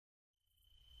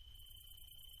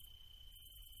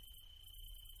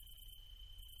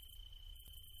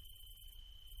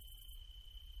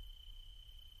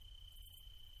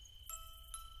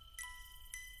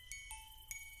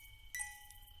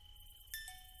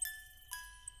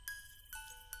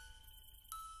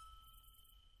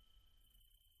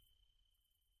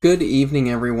Good evening,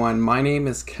 everyone. My name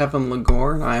is Kevin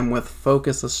LeGore, and I am with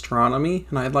Focus Astronomy,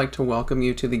 and I'd like to welcome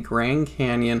you to the Grand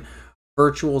Canyon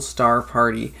Virtual Star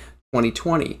Party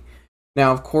 2020.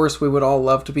 Now, of course, we would all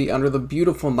love to be under the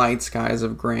beautiful night skies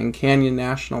of Grand Canyon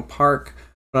National Park,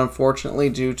 but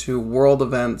unfortunately, due to world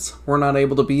events, we're not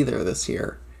able to be there this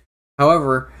year.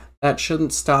 However, that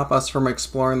shouldn't stop us from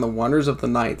exploring the wonders of the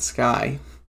night sky.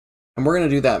 And we're going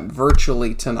to do that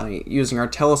virtually tonight using our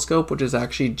telescope, which is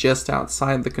actually just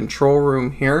outside the control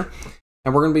room here.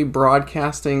 And we're going to be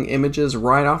broadcasting images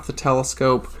right off the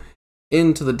telescope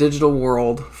into the digital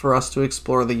world for us to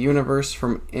explore the universe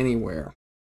from anywhere.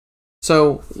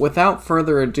 So without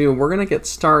further ado, we're going to get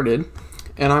started.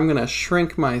 And I'm going to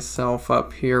shrink myself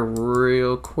up here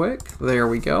real quick. There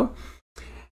we go.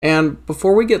 And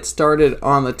before we get started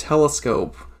on the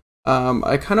telescope,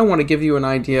 I kind of want to give you an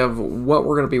idea of what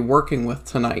we're going to be working with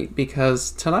tonight,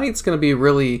 because tonight's going to be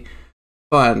really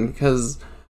fun because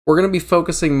we're going to be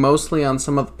focusing mostly on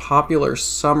some of the popular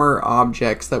summer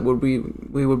objects that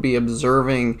we would be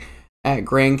observing at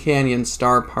Grand Canyon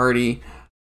Star Party.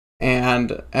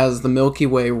 And as the Milky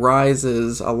Way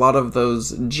rises, a lot of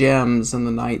those gems in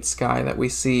the night sky that we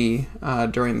see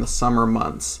during the summer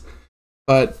months.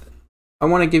 But I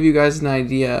want to give you guys an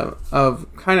idea of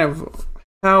kind of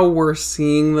how we're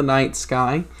seeing the night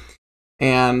sky,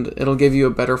 and it'll give you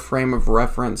a better frame of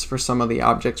reference for some of the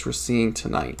objects we're seeing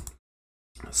tonight.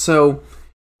 So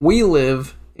we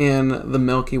live in the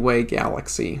Milky Way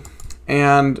galaxy,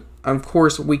 and of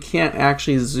course we can't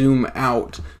actually zoom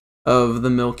out of the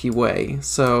Milky Way.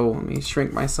 So let me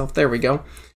shrink myself. There we go.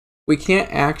 We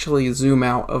can't actually zoom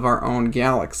out of our own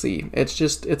galaxy.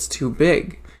 It's too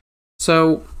big.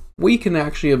 So we can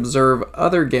actually observe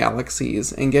other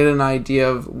galaxies and get an idea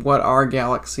of what our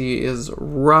galaxy is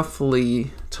roughly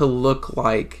to look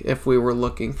like if we were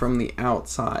looking from the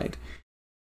outside.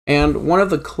 And one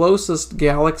of the closest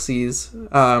galaxies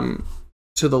to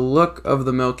the look of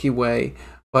the Milky Way,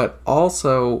 but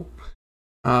also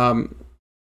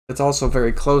it's also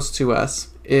very close to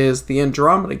us, is the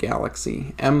Andromeda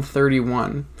Galaxy,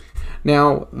 M31.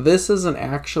 Now, this isn't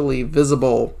actually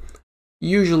visible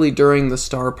usually during the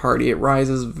star party. It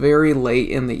rises very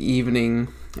late in the evening,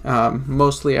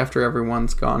 mostly after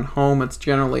everyone's gone home. It's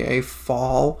generally a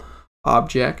fall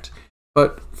object,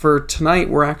 but for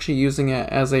tonight we're actually using it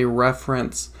as a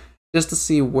reference just to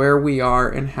see where we are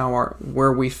and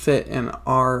where we fit in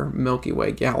our Milky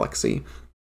Way galaxy.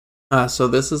 So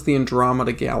this is the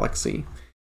Andromeda Galaxy.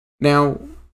 Now,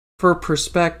 for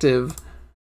perspective,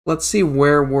 let's see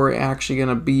where we're actually going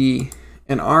to be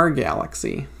in our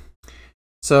galaxy.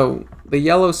 So the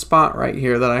yellow spot right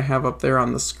here that I have up there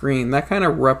on the screen, that kind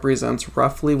of represents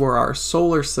roughly where our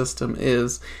solar system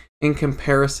is in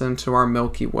comparison to our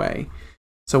Milky Way.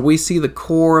 So we see the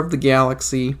core of the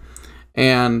galaxy,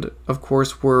 and of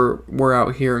course we're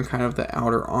out here in kind of the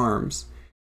outer arms.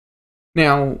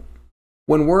 Now,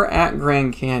 when we're at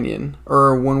Grand Canyon,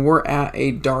 or when we're at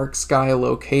a dark sky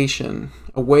location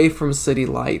away from city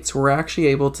lights, we're actually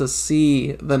able to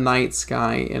see the night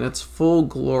sky in its full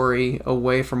glory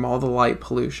away from all the light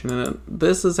pollution. And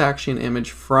this is actually an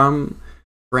image from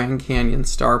Grand Canyon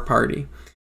Star Party.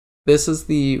 This is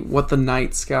what the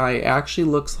night sky actually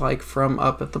looks like from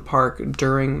up at the park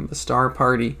during the star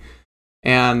party.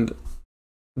 And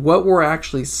what we're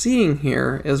actually seeing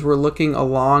here is we're looking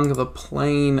along the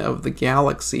plane of the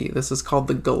galaxy. This is called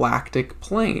the galactic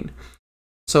plane.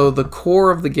 So the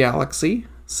core of the galaxy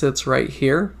sits right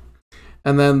here,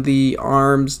 and then the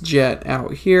arms jet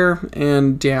out here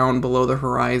and down below the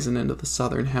horizon into the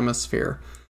southern hemisphere.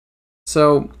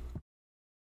 So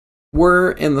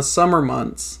we're in the summer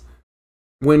months,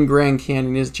 when Grand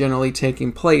Canyon is generally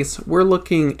taking place, we're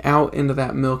looking out into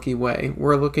that Milky Way.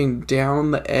 We're looking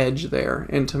down the edge there.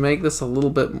 And to make this a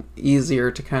little bit easier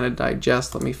to kind of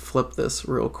digest, let me flip this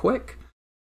real quick.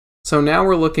 So now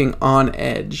we're looking on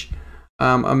edge.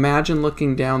 Imagine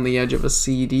looking down the edge of a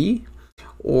CD,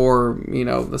 or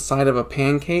the side of a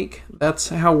pancake. That's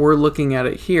how we're looking at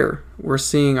it here. We're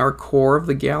seeing our core of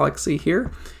the galaxy here,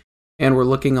 and we're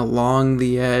looking along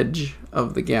the edge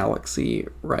of the galaxy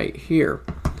right here.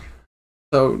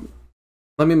 So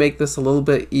let me make this a little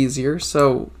bit easier.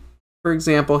 So for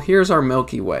example, here's our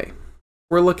Milky Way.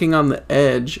 We're looking on the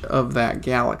edge of that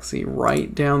galaxy,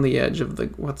 right down the edge of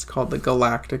what's called the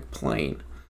galactic plane.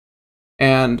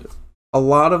 And a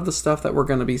lot of the stuff that we're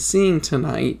going to be seeing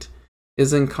tonight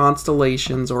is in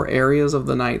constellations or areas of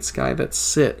the night sky that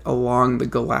sit along the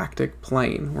galactic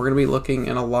plane. We're going to be looking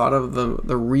in a lot of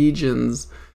the regions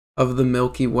of the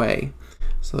Milky Way.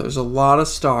 So there's a lot of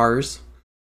stars,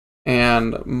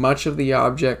 and much of the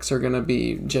objects are going to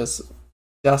be just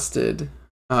dusted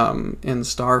in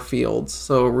star fields.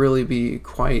 So it'll really be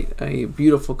quite a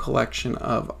beautiful collection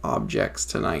of objects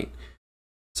tonight.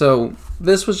 So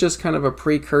this was just kind of a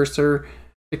precursor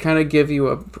to kind of give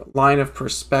you a line of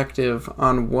perspective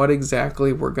on what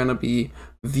exactly we're going to be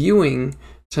viewing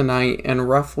tonight and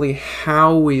roughly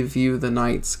how we view the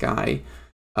night sky,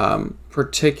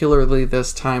 particularly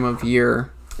this time of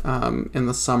year in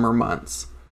the summer months.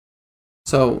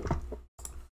 So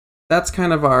that's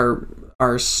kind of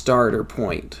our starter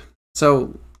point.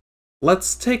 So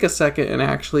let's take a second and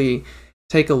actually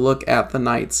take a look at the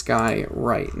night sky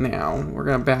right now. We're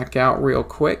going to back out real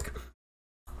quick.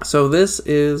 So this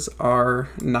is our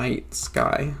night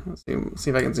sky. Let's see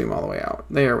if I can zoom all the way out.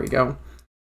 There we go.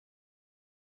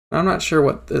 I'm not sure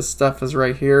what this stuff is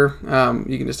right here.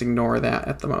 You can just ignore that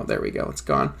at the moment. There we go. It's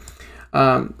gone.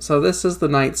 So this is the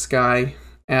night sky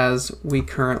as we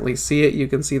currently see it. You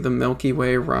can see the Milky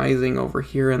Way rising over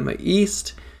here in the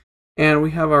east. And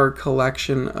we have our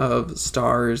collection of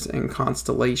stars and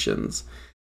constellations.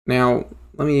 Now,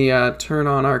 let me turn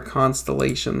on our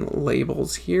constellation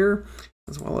labels here,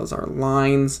 as well as our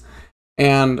lines.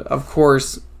 And of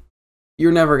course,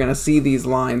 you're never going to see these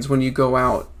lines when you go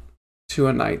out to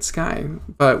a night sky,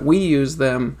 but we use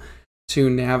them to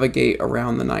navigate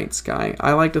around the night sky.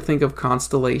 I like to think of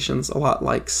constellations a lot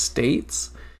like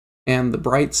states, and the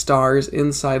bright stars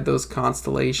inside those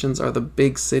constellations are the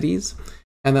big cities,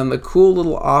 and then the cool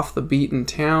little off the beaten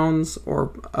towns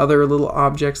or other little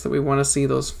objects that we want to see,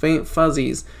 those faint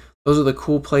fuzzies, those are the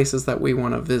cool places that we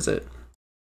want to visit.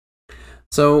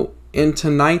 So in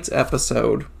tonight's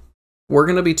episode, we're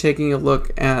going to be taking a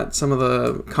look at some of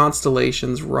the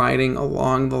constellations riding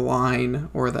along the line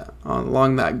or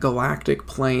along that galactic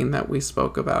plane that we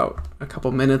spoke about a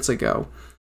couple minutes ago.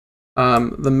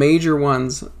 The major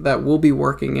ones that we'll be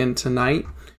working in tonight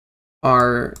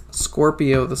are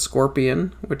Scorpio the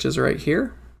Scorpion, which is right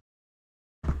here,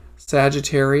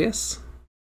 Sagittarius,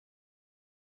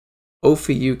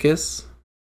 Ophiuchus.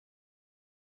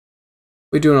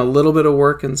 We're doing a little bit of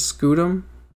work in Scutum,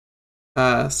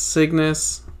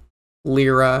 Cygnus,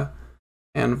 Lyra,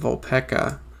 and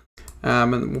Vulpecca.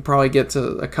 And we'll probably get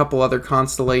to a couple other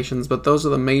constellations, but those are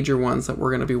the major ones that we're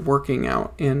going to be working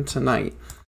out in tonight.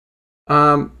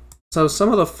 So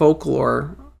some of the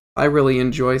folklore, I really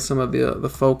enjoy some of the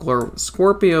folklore.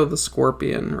 Scorpio the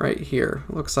Scorpion right here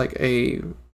looks like a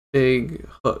big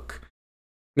hook.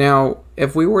 Now,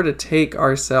 if we were to take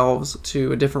ourselves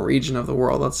to a different region of the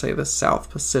world, let's say the South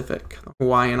Pacific, the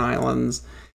Hawaiian Islands,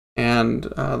 and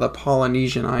the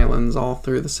Polynesian Islands all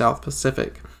through the South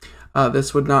Pacific,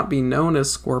 this would not be known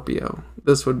as Scorpio.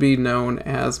 This would be known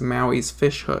as Maui's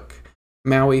fish hook.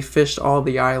 Maui fished all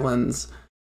the islands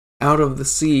out of the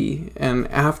sea, and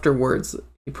afterwards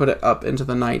he put it up into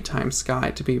the nighttime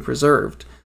sky to be preserved.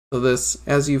 So this,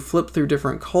 as you flip through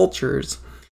different cultures,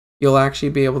 you'll actually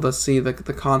be able to see the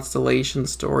constellation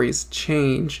stories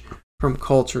change from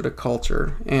culture to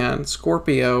culture. And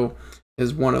Scorpio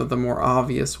is one of the more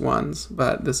obvious ones,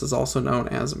 but this is also known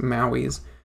as Maui's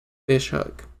fish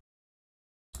hook.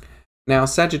 Now,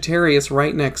 Sagittarius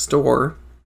right next door.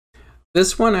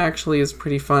 This one actually is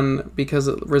pretty fun because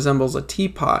it resembles a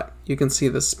teapot. You can see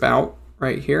the spout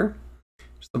right here.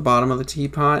 Here's the bottom of the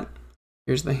teapot.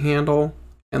 Here's the handle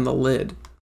and the lid.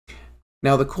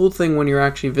 Now, the cool thing when you're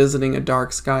actually visiting a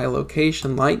dark sky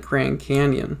location like Grand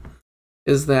Canyon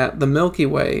is that the Milky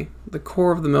Way, the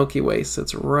core of the Milky Way,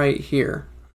 sits right here.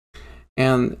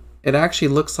 And it actually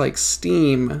looks like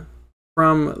steam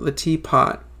from the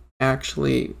teapot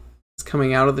actually is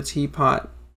coming out of the teapot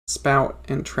spout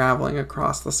and traveling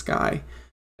across the sky.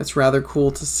 It's rather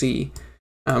cool to see.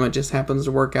 It just happens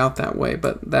to work out that way,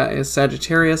 but that is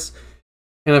Sagittarius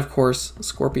and, of course,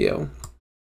 Scorpio.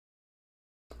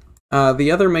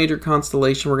 The other major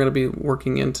constellation we're going to be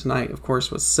working in tonight, of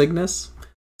course, was Cygnus.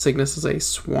 Cygnus is a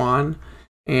swan,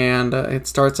 and it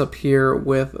starts up here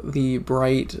with the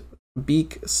bright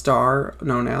beak star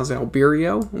known as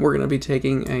Albireo. We're going to be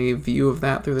taking a view of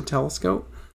that through the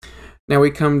telescope. Now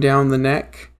we come down the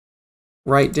neck,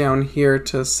 right down here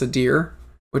to Sadir,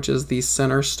 which is the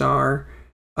center star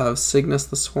of Cygnus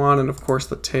the swan, and of course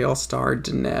the tail star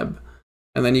Deneb.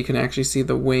 And then you can actually see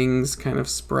the wings kind of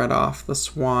spread off the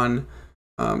swan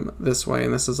this way,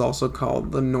 and this is also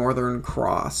called the Northern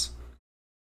Cross.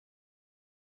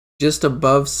 Just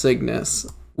above Cygnus,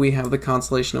 we have the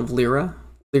constellation of Lyra.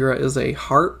 Lyra is a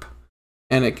harp,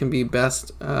 and it can be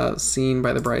best seen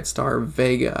by the bright star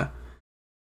Vega.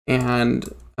 And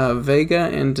Vega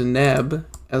and Deneb,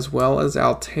 as well as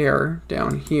Altair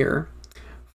down here,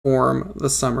 form the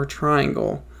Summer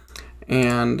Triangle.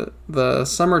 And the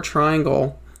Summer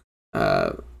Triangle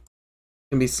can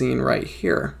be seen right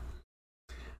here.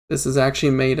 This is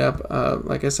actually made up of,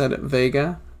 like I said,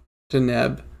 Vega,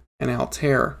 Deneb, and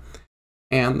Altair.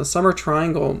 And the summer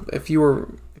triangle, if you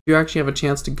actually have a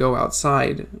chance to go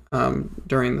outside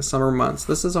during the summer months,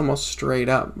 this is almost straight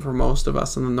up for most of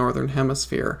us in the northern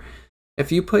hemisphere.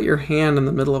 If you put your hand in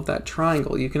the middle of that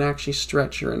triangle, you can actually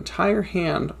stretch your entire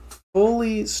hand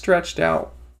fully stretched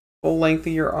out, full length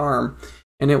of your arm,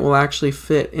 and it will actually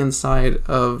fit inside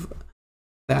of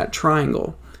that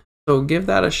triangle. So give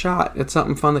that a shot. It's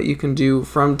something fun that you can do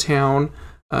from town.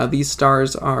 These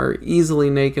stars are easily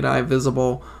naked eye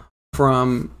visible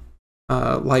from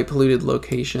light polluted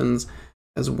locations,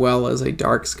 as well as a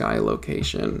dark sky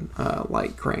location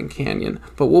like Grand Canyon.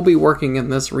 But we'll be working in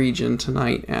this region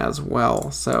tonight as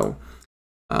well, so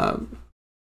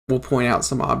we'll point out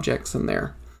some objects in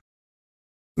there.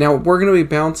 Now we're going to be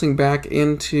bouncing back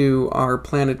into our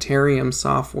planetarium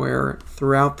software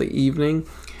throughout the evening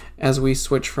as we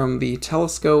switch from the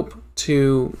telescope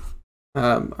to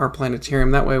our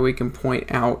planetarium. That way we can point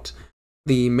out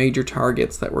the major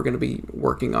targets that we're going to be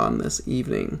working on this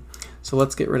evening. So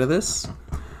let's get rid of this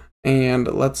and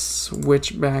let's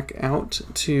switch back out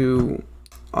to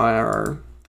our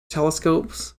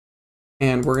telescopes,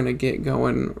 and we're going to get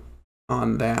going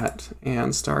on that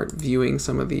and start viewing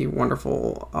some of the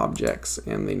wonderful objects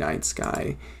in the night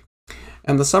sky.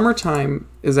 And the summertime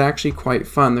is actually quite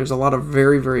fun. There's a lot of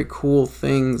very, very cool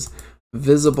things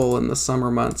visible in the summer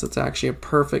months. It's actually a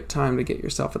perfect time to get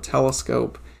yourself a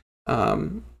telescope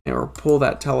or pull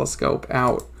that telescope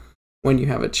out when you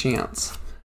have a chance.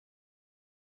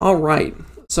 All right,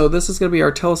 so this is going to be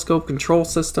our telescope control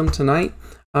system tonight.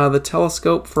 The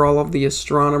telescope, for all of the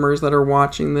astronomers that are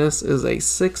watching this, is a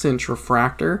 6-inch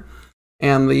refractor,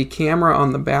 and the camera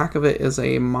on the back of it is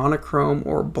a monochrome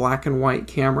or black and white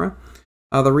camera.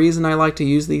 The reason I like to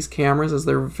use these cameras is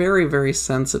they're very, very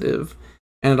sensitive,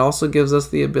 and it also gives us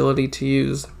the ability to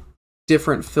use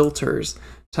different filters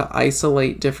to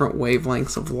isolate different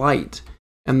wavelengths of light,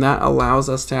 and that allows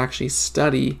us to actually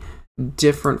study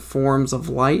different forms of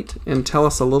light and tell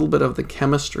us a little bit of the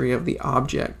chemistry of the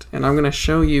object. And I'm going to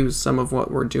show you some of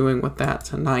what we're doing with that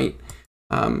tonight,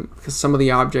 because some of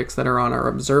the objects that are on our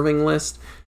observing list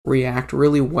react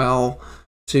really well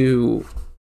to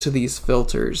these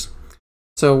filters.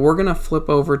 So we're going to flip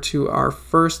over to our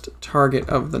first target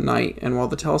of the night, and while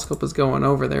the telescope is going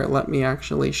over there, let me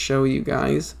actually show you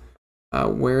guys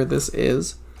where this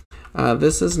is.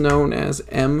 This is known as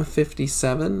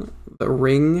M57, the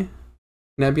Ring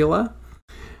Nebula.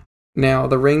 Now,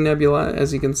 the Ring Nebula,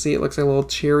 as you can see, it looks like a little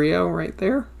Cheerio right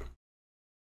there.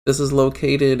 This is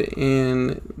located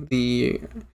in the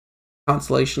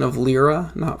constellation of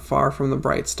Lyra, not far from the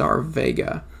bright star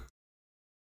Vega.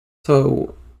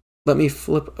 So let me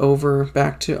flip over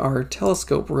back to our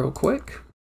telescope real quick,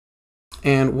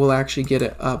 and we'll actually get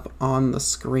it up on the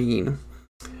screen.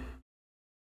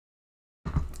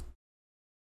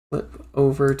 Flip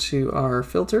over to our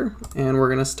filter, and we're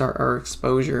going to start our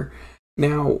exposure.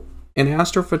 Now, in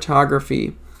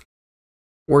astrophotography,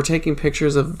 we're taking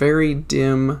pictures of very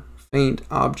dim, faint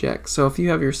objects. So if you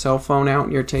have your cell phone out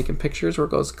and you're taking pictures where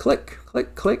it goes click,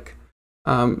 click, click,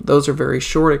 those are very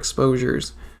short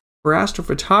exposures. For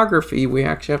astrophotography, we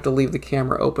actually have to leave the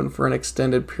camera open for an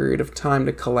extended period of time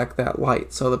to collect that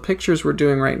light. So the pictures we're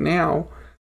doing right now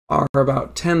are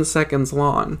about 10 seconds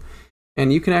long.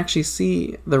 And you can actually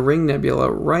see the Ring Nebula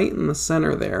right in the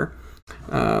center there.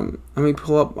 Let me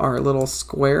pull up our little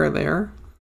square there.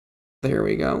 There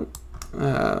we go.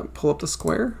 Pull up the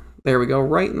square. There we go,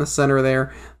 right in the center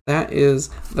there. That is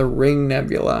the Ring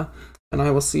Nebula. And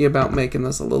I will see about making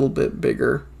this a little bit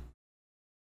bigger.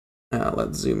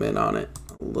 Let's zoom in on it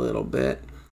a little bit.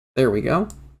 There we go.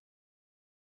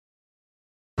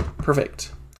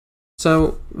 Perfect.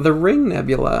 So the Ring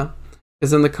Nebula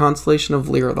is in the constellation of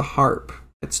Lyra the Harp.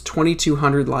 It's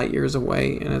 2,200 light years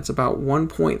away, and it's about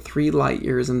 1.3 light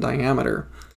years in diameter.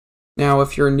 Now,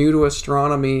 if you're new to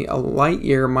astronomy, a light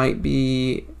year might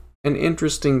be an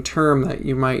interesting term that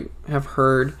you might have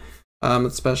heard,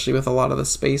 especially with a lot of the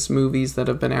space movies that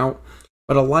have been out.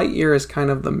 But a light year is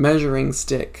kind of the measuring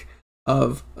stick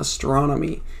of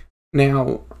astronomy.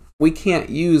 Now, we can't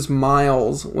use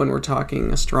miles when we're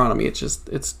talking astronomy.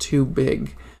 It's too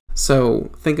big. So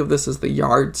think of this as the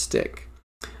yardstick.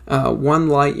 1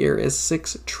 light year is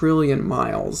 6 trillion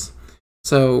miles.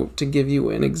 So to give you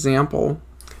an example,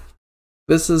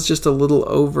 this is just a little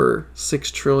over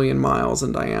 6 trillion miles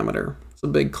in diameter. It's a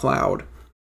big cloud.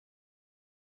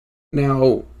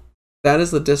 Now, that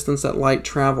is the distance that light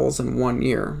travels in 1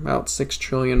 year, about 6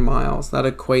 trillion miles. That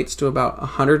equates to about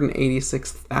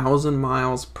 186,000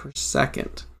 miles per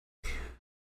second.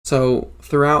 So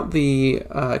throughout the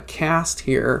cast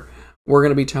here, we're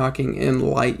going to be talking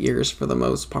in light years for the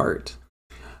most part.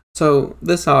 So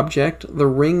this object, the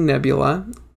Ring Nebula,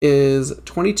 is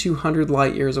 2,200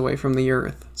 light years away from the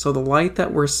Earth. So the light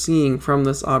that we're seeing from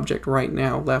this object right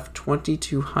now left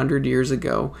 2,200 years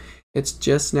ago. It's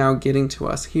just now getting to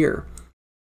us here.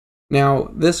 Now,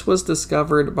 this was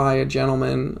discovered by a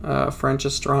gentleman, a French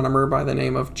astronomer by the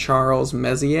name of Charles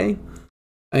Messier,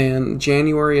 in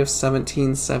January of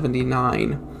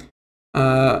 1779.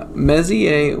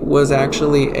 Messier was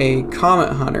actually a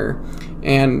comet hunter,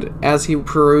 and as he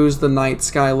perused the night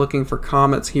sky looking for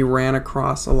comets, he ran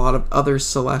across a lot of other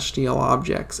celestial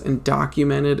objects and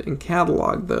documented and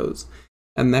cataloged those.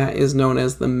 And that is known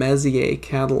as the Messier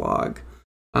catalog.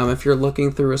 If you're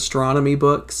looking through astronomy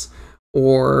books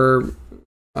or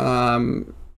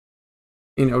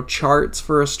charts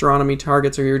for astronomy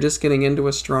targets, or you're just getting into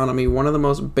astronomy, one of the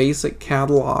most basic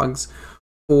catalogs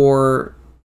for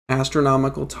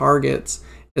astronomical targets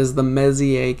is the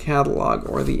Messier catalog,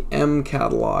 or the M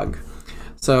catalog.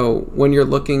 So when you're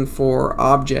looking for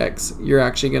objects, you're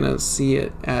actually going to see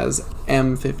it as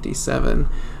M57,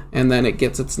 and then it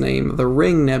gets its name, the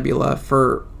Ring Nebula,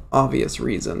 for obvious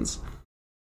reasons.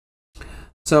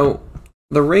 So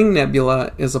the Ring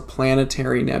Nebula is a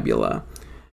planetary nebula,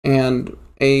 and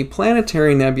a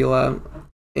planetary nebula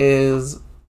is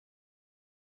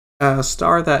a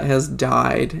star that has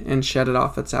died and shedded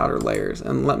off its outer layers.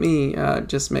 And let me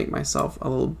just make myself a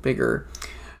little bigger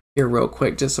here real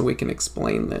quick just so we can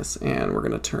explain this. And we're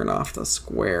going to turn off the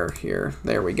square here.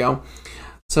 There we go.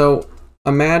 So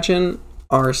imagine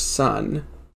our sun.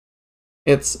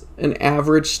 It's an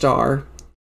average star,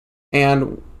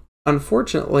 and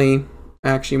unfortunately,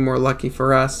 actually more lucky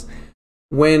for us,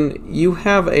 when you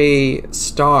have a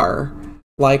star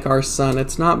like our sun,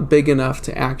 it's not big enough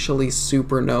to actually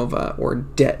supernova or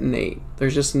detonate.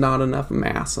 There's just not enough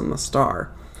mass in the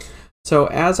star. So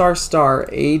as our star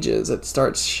ages, it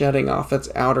starts shedding off its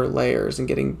outer layers and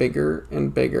getting bigger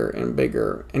and bigger and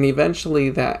bigger. And eventually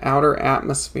that outer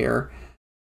atmosphere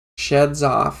sheds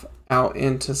off out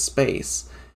into space,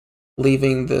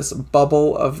 leaving this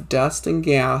bubble of dust and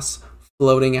gas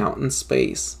floating out in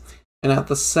space. And at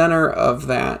the center of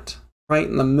that, right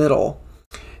in the middle,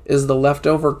 is the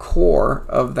leftover core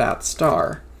of that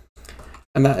star.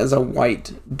 And that is a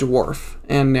white dwarf.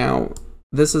 And now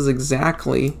this is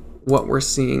exactly what we're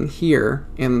seeing here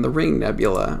in the Ring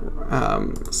Nebula,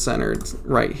 centered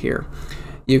right here.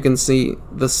 You can see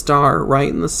the star right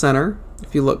in the center.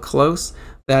 If you look close,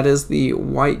 that is the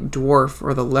white dwarf,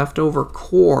 or the leftover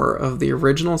core of the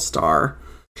original star.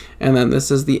 And then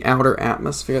this is the outer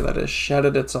atmosphere that has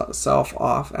shedded itself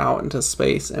off out into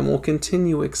space and will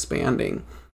continue expanding.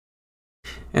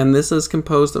 And this is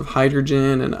composed of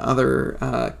hydrogen and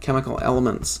other chemical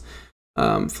elements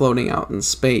floating out in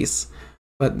space.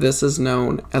 But this is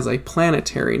known as a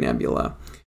planetary nebula.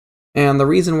 And the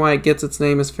reason why it gets its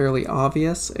name is fairly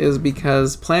obvious, is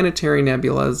because planetary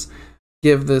nebulas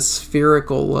give this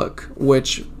spherical look,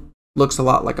 which looks a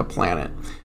lot like a planet.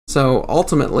 So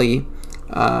ultimately,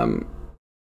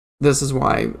 this is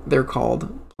why they're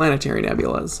called planetary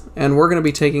nebulas. And we're going to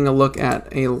be taking a look at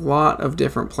a lot of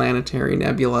different planetary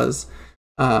nebulas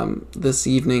this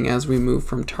evening as we move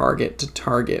from target to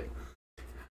target.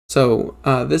 So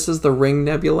this is the Ring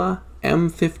Nebula,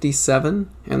 M57,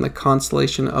 and the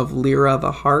constellation of Lyra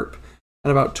the Harp,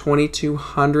 at about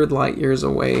 2,200 light years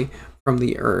away from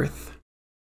the Earth.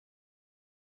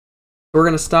 We're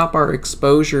going to stop our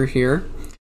exposure here,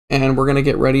 and we're going to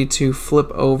get ready to flip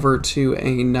over to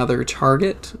another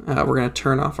target. We're going to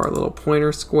turn off our little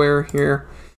pointer square here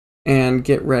and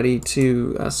get ready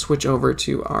to switch over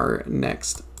to our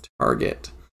next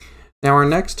target. Now our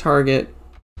next target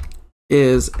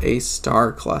is a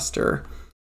star cluster.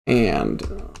 And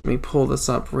let me pull this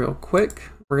up real quick.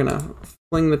 We're going to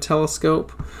fling the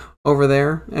telescope over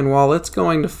there. And while it's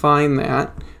going to find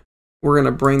that, we're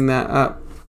going to bring that up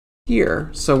here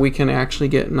so we can actually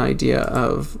get an idea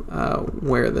of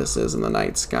where this is in the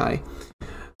night sky.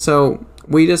 So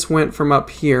we just went from up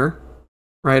here,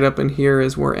 right up in here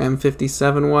is where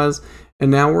M57 was, and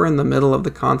now we're in the middle of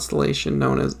the constellation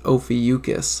known as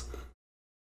Ophiuchus.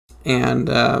 And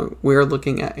we're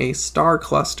looking at a star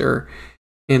cluster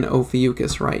in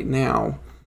Ophiuchus right now.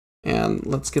 And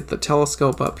let's get the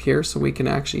telescope up here so we can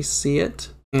actually see it,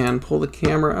 and pull the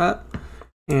camera up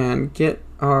and get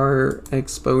our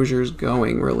exposures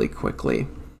going really quickly.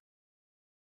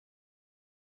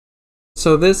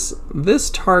 So this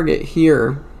target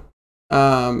here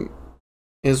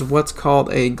is what's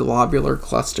called a globular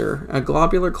cluster. A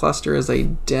globular cluster is a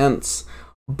dense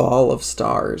ball of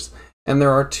stars. And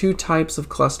there are two types of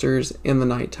clusters in the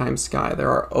nighttime sky. There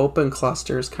are open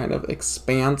clusters, kind of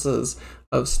expanses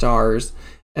of stars,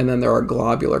 and then there are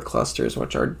globular clusters,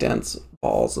 which are dense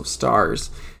balls of stars.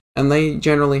 And they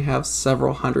generally have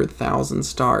several 100,000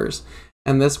 stars.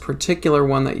 And this particular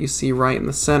one that you see right in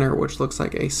the center, which looks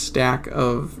like a stack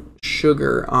of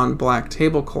sugar on black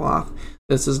tablecloth,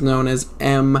 this is known as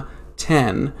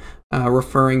M10,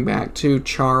 referring back to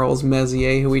Charles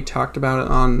Messier, who we talked about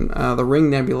on the Ring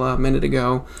Nebula a minute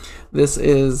ago. This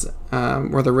is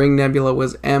where the Ring Nebula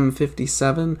was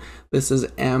M57. This is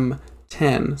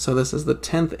M10. So this is the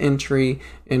 10th entry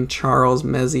in Charles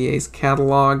Messier's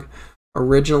catalog,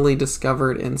 originally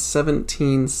discovered in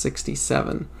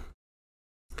 1767.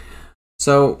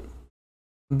 So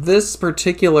this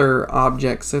particular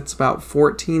object sits about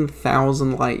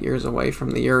 14,000 light years away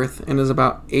from the Earth and is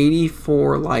about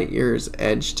 84 light years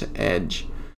edge to edge.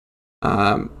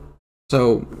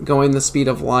 So going the speed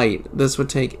of light, this would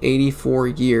take 84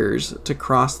 years to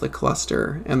cross the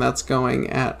cluster, and that's going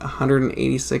at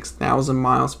 186,000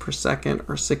 miles per second,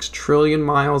 or 6 trillion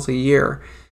miles a year.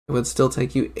 It would still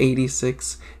take you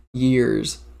 86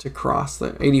 years to cross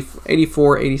the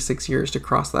 86 years to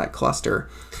cross that cluster.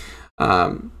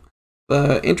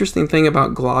 The interesting thing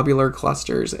about globular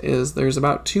clusters is there's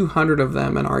about 200 of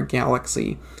them in our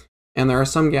galaxy, and there are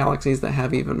some galaxies that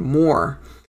have even more.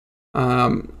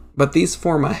 But these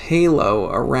form a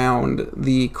halo around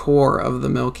the core of the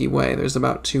Milky Way. There's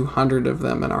about 200 of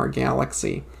them in our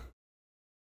galaxy.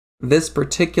 This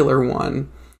particular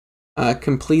one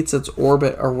completes its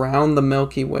orbit around the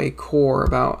Milky Way core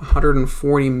about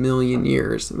 140 million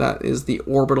years. That is the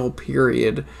orbital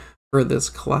period for this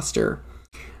cluster.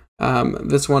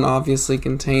 This one obviously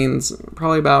contains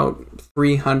probably about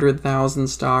 300,000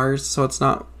 stars, so it's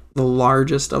not the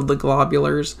largest of the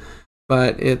globulars,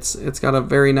 but it's got a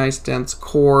very nice dense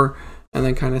core and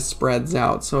then kind of spreads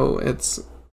out. So it's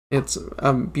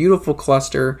a beautiful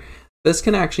cluster. This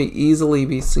can actually easily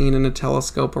be seen in a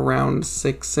telescope around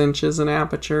 6 inches in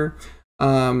aperture.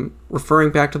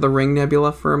 Referring back to the Ring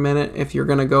Nebula for a minute, if you're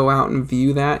going to go out and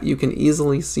view that, you can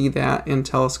easily see that in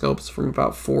telescopes from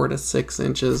about 4 to 6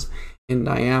 inches in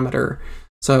diameter.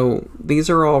 So these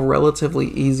are all relatively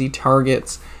easy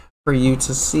targets for you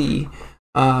to see,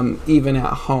 even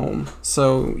at home.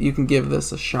 So you can give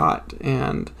this a shot.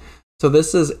 And so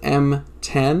this is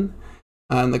M10.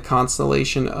 In the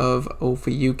constellation of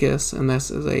Ophiuchus, and this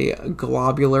is a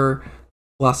globular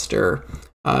cluster,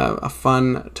 a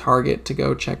fun target to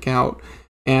go check out.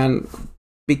 And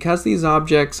because these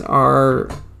objects are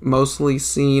mostly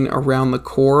seen around the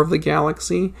core of the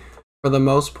galaxy, for the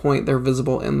most part they're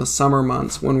visible in the summer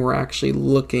months when we're actually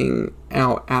looking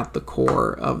out at the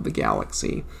core of the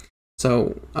galaxy.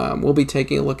 So we'll be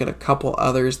taking a look at a couple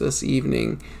others this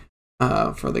evening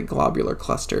for the globular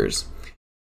clusters.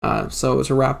 So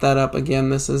to wrap that up again,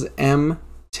 this is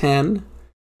M10,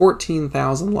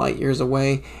 14,000 light years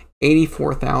away,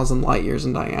 84,000 light years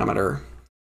in diameter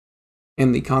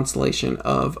in the constellation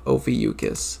of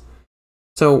Ophiuchus.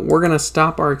 So we're going to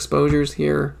stop our exposures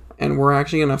here, and we're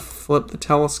actually going to flip the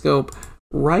telescope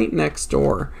right next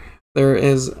door. There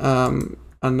is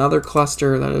another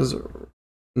cluster that is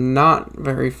not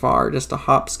very far, just a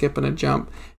hop, skip, and a jump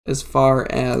as far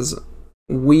as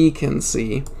we can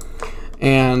see.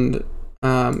 And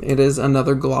it is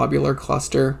another globular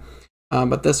cluster,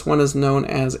 but this one is known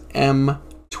as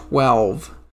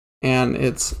M12, and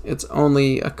it's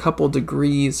only a couple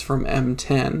degrees from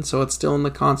M10, so it's still in the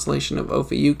constellation of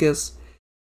Ophiuchus.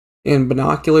 In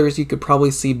binoculars, you could probably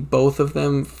see both of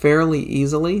them fairly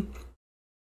easily.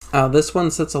 This one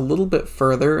sits a little bit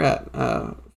further at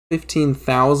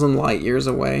 15,000 light years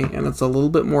away, and it's a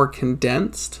little bit more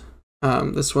condensed.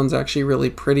 This one's actually really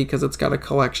pretty because it's got a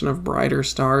collection of brighter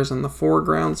stars in the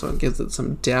foreground, so it gives it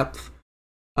some depth.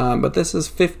 But this is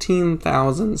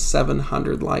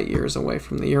 15,700 light years away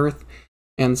from the Earth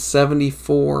and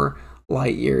 74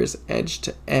 light years edge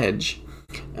to edge.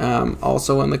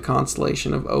 Also in the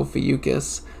constellation of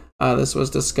Ophiuchus. This was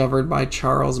discovered by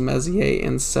Charles Messier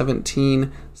in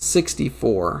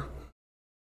 1764.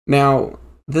 Now,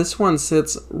 this one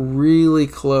sits really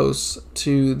close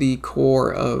to the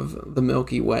core of the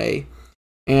Milky Way,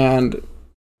 and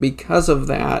because of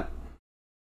that,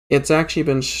 it's actually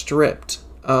been stripped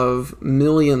of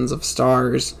millions of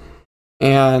stars,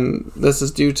 and this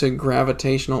is due to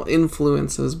gravitational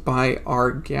influences by our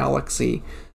galaxy.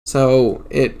 So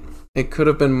it could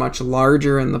have been much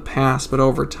larger in the past, but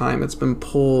over time it's been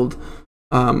pulled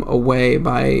away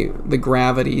by the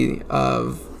gravity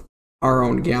of our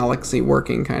own galaxy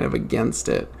working kind of against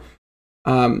it.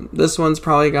 This one's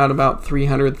probably got about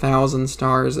 300,000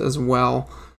 stars as well.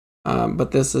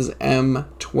 but this is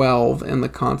M12 in the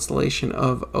constellation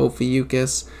of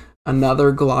Ophiuchus,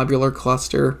 another globular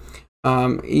cluster,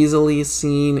 easily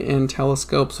seen in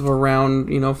telescopes of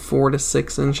around 4 to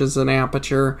 6 inches in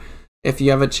aperture. If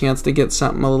you have a chance to get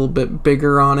something a little bit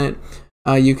bigger on it,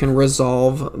 you can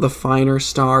resolve the finer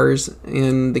stars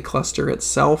in the cluster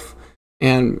itself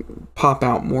and pop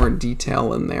out more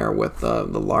detail in there with the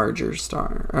larger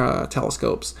star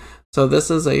telescopes. So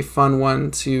this is a fun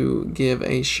one to give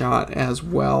a shot as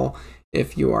well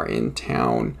if you are in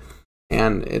town,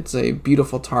 and it's a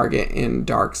beautiful target in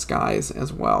dark skies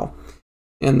as well.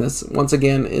 And this, once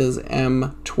again, is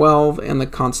M12 in the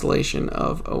constellation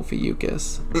of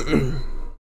Ophiuchus.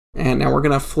 And now we're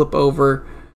going to flip over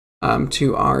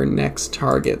to our next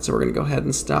target. So we're going to go ahead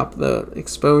and stop the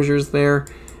exposures there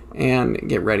and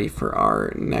get ready for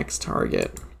our next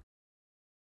target.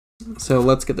 So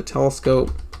let's get the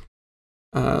telescope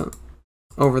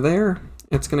over there.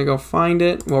 It's going to go find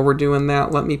it. While we're doing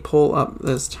that, let me pull up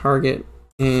this target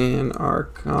in our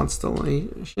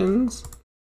constellations.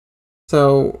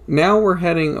 So now we're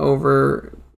heading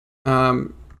over,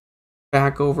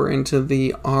 back over into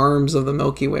the arms of the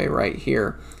Milky Way right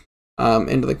here,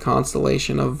 into the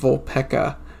constellation of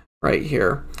Vulpecca right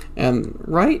here. And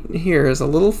right here is a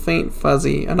little faint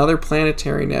fuzzy, another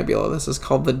planetary nebula. This is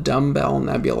called the Dumbbell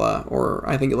Nebula, or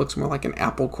I think it looks more like an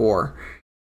apple core.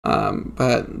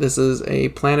 But this is a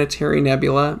planetary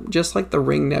nebula, just like the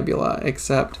Ring Nebula,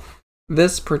 except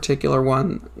this particular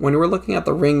one, when we're looking at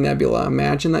the Ring Nebula,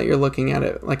 imagine that you're looking at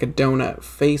it like a donut,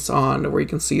 face on, to where you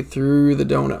can see through the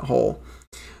donut hole.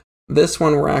 This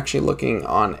one, we're actually looking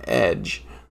on edge,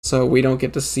 so we don't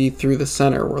get to see through the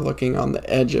center. We're looking on the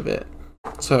edge of it.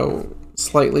 So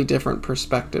slightly different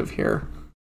perspective here.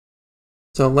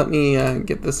 So let me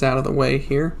get this out of the way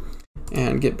here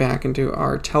and get back into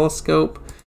our telescope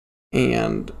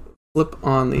and flip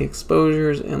on the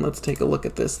exposures, and let's take a look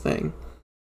at this thing.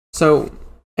 So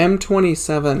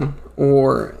M27,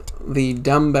 or the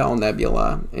Dumbbell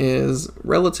Nebula, is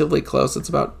relatively close. It's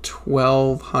about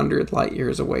 1,200 light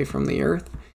years away from the Earth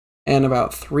and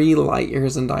about 3 light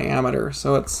years in diameter.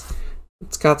 So it's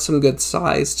got some good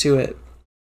size to it.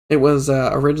 It was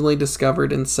originally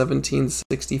discovered in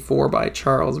 1764 by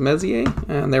Charles Messier,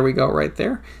 and there we go right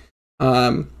there.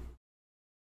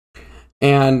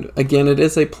 And again, it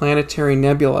is a planetary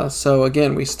nebula. So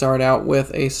again, we start out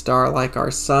with a star like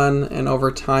our sun, and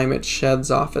over time it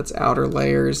sheds off its outer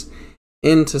layers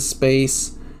into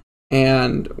space,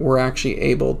 and we're actually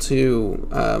able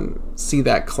to see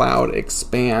that cloud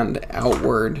expand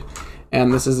outward.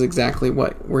 And this is exactly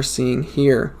what we're seeing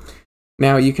here.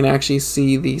 Now you can actually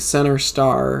see the center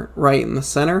star right in the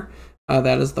center.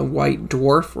 That is the white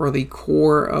dwarf, or the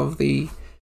core of the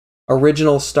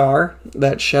original star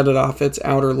that shedded off its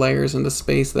outer layers into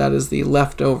space. That is the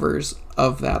leftovers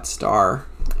of that star,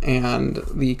 and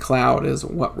the cloud is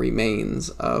what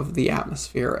remains of the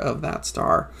atmosphere of that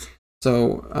star.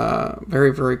 So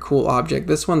very, very cool object.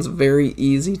 This one's very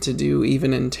easy to do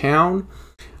even in town.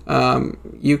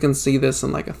 You can see this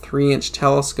in like a 3-inch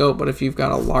telescope, but if you've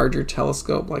got a larger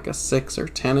telescope like a 6 or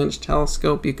 10-inch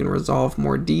telescope, you can resolve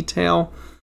more detail.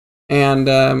 And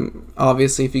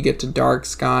obviously, if you get to dark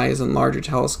skies and larger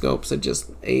telescopes, it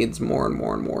just aids more and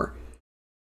more and more.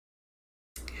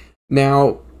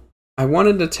 Now, I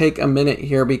wanted to take a minute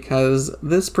here because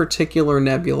this particular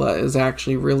nebula is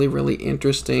actually really, really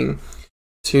interesting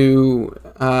to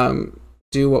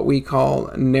do what we call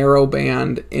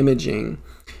narrowband imaging.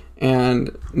 And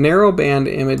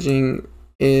narrowband imaging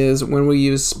is when we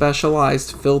use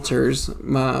specialized filters,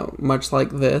 much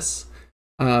like this.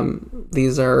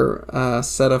 These are a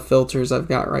set of filters I've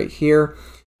got right here.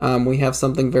 We have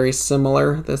something very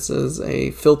similar. This is a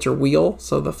filter wheel,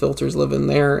 so the filters live in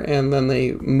there, and then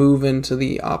they move into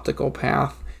the optical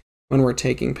path when we're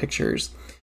taking pictures.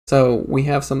 So we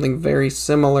have something very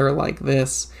similar like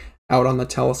this out on the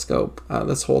telescope.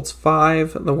 This holds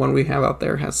 5. The one we have out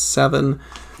there has 7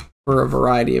 for a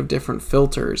variety of different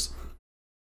filters.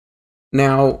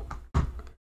 Now,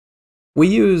 we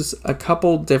use a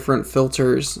couple different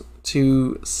filters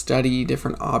to study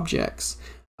different objects.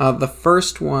 The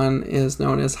first one is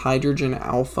known as hydrogen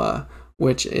alpha,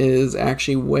 which is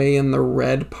actually way in the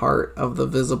red part of the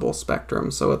visible spectrum,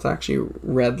 so it's actually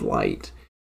red light.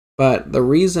 But the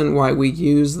reason why we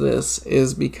use this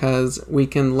is because we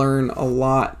can learn a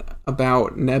lot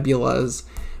about nebulas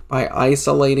by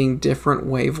isolating different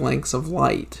wavelengths of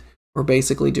light. We're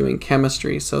basically doing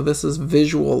chemistry. So this is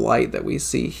visual light that we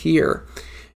see here.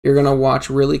 You're going to watch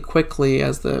really quickly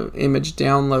as the image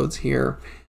downloads here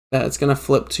that it's going to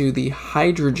flip to the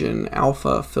hydrogen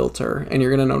alpha filter, and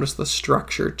you're going to notice the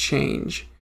structure change.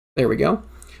 There we go.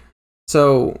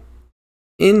 So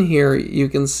in here, you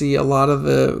can see a lot of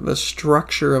the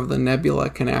structure of the nebula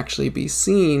can actually be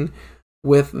seen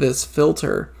with this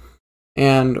filter.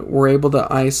 And we're able to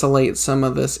isolate some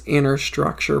of this inner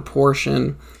structure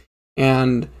portion.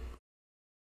 And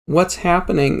what's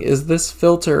happening is this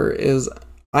filter is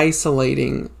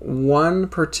isolating one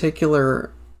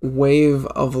particular wave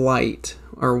of light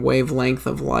or wavelength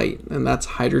of light, and that's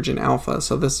hydrogen alpha.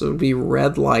 So this would be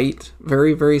red light,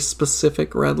 very, very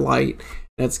specific red light,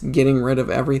 and it's getting rid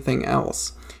of everything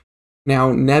else.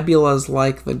 Now, nebulas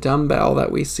like the dumbbell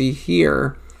that we see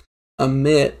here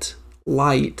emit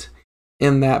light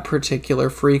in that particular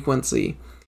frequency.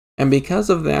 And because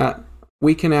of that,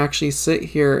 we can actually sit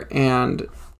here and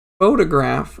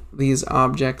photograph these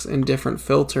objects in different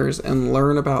filters and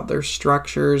learn about their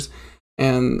structures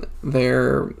and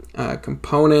their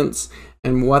components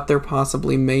and what they're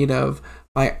possibly made of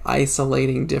by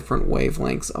isolating different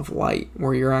wavelengths of light,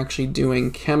 where you're actually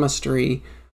doing chemistry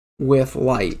with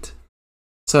light.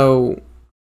 So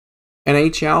an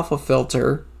H-alpha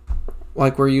filter,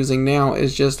 like we're using now,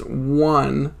 is just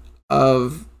one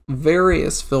of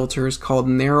various filters called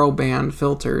narrowband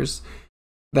filters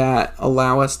that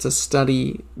allow us to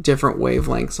study different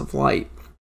wavelengths of light.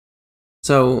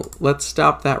 So let's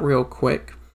stop that real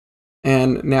quick.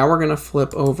 And now we're going to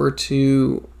flip over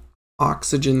to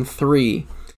oxygen 3.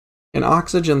 An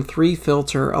oxygen 3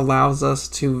 filter allows us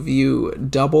to view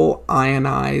double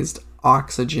ionized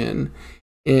oxygen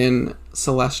in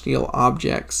celestial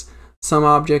objects. Some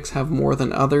objects have more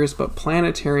than others, but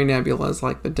planetary nebulas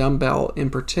like the dumbbell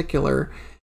in particular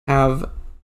have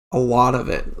a lot of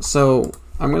it. So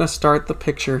I'm going to start the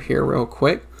picture here real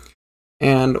quick.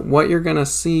 And what you're going to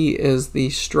see is the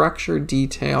structure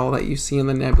detail that you see in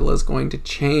the nebula is going to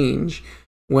change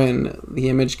when the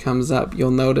image comes up. You'll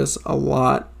notice a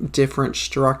lot different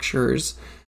structures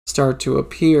start to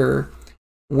appear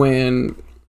when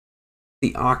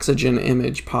the oxygen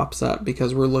image pops up,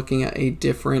 because we're looking at a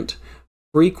different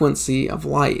frequency of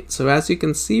light. So as you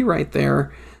can see right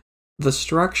there, the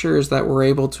structures that we're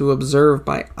able to observe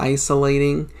by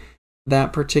isolating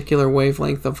that particular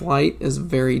wavelength of light is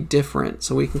very different.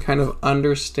 So we can kind of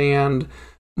understand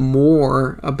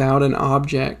more about an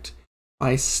object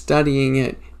by studying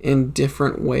it in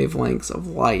different wavelengths of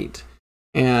light.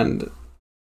 And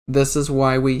this is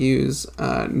why we use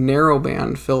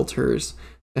narrowband filters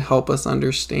to help us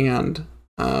understand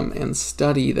and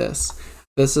study this.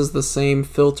 This is the same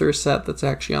filter set that's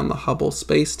actually on the Hubble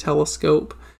Space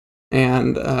Telescope,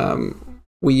 and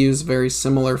we use very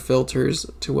similar filters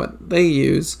to what they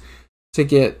use to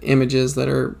get images that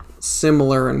are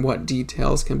similar in what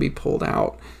details can be pulled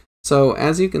out. So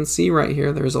as you can see right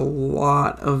here, there's a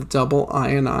lot of double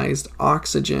ionized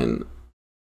oxygen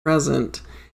present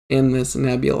in this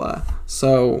nebula.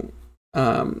 So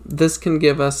this can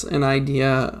give us an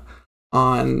idea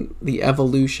on the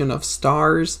evolution of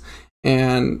stars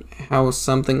and how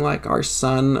something like our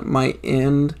sun might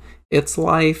end its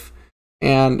life.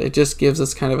 And it just gives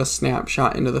us kind of a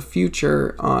snapshot into the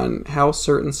future on how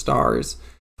certain stars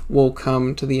will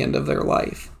come to the end of their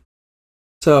life.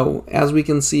 So as we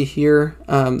can see here,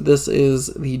 this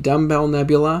is the Dumbbell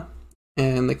Nebula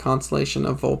and the constellation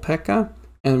of Vulpecca.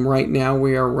 And right now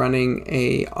we are running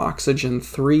a oxygen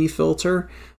 3 filter,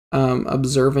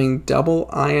 observing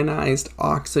double ionized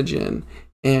oxygen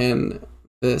in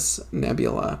this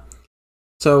nebula.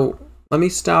 So let me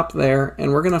stop there,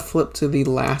 and we're going to flip to the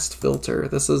last filter.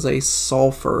 This is a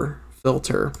sulfur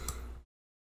filter.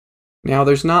 Now,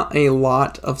 there's not a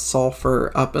lot of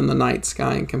sulfur up in the night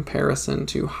sky in comparison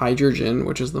to hydrogen,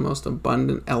 which is the most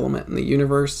abundant element in the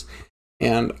universe,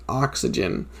 and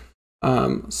oxygen.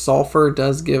 Sulfur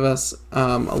does give us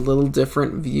a little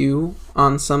different view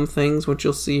on some things, which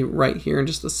you'll see right here in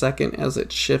just a second as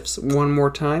it shifts one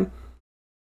more time.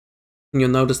 And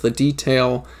you'll notice the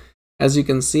detail. As you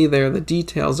can see there, the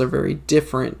details are very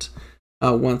different.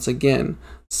 Once again,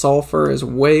 sulfur is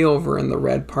way over in the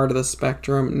red part of the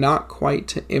spectrum, not quite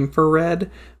to infrared,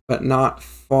 but not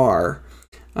far.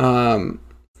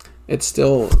 It's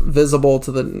still visible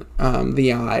to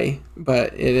the eye,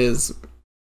 but it's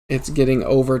getting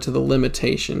over to the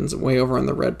limitations, way over in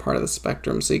the red part of the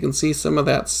spectrum. So you can see some of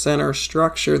that center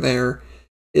structure there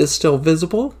is still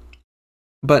visible,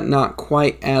 but not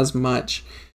quite as much.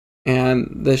 And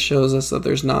this shows us that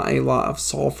there's not a lot of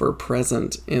sulfur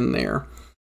present in there.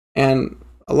 And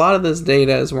a lot of this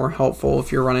data is more helpful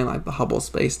if you're running like the Hubble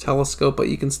Space Telescope, but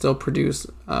you can still produce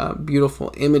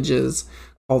beautiful images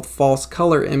called false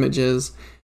color images,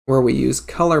 where we use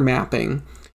color mapping.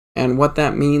 And what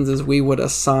that means is we would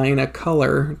assign a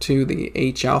color to the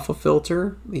H-alpha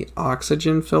filter, the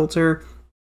oxygen filter,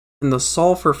 And the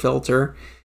sulfur filter,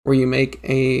 where you make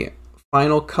a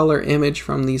final color image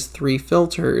from these 3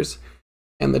 filters,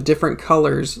 and the different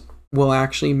colors will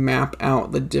actually map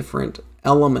out the different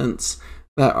elements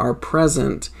that are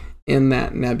present in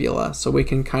that nebula. So we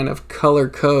can kind of color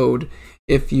code,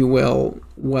 if you will,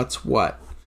 what's what.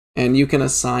 And you can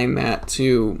assign that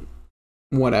to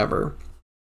whatever.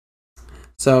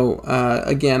 So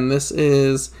again, this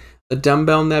is the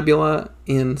Dumbbell Nebula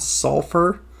in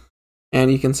sulfur. And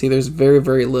you can see there's very,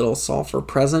 very little sulfur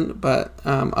present, but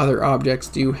other objects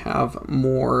do have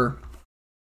more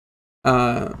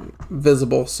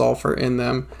visible sulfur in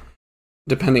them,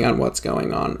 depending on what's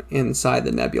going on inside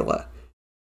the nebula.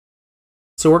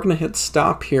 So we're going to hit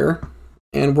stop here,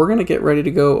 and we're going to get ready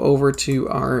to go over to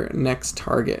our next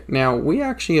target. Now, we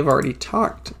actually have already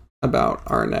talked about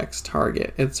our next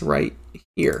target. It's right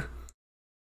here.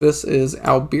 This is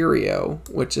Albireo,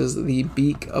 which is the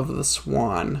beak of the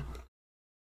swan.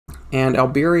 And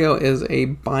Albireo is a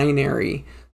binary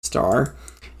star,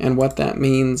 and what that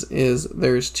means is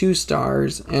there's 2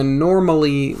 stars, and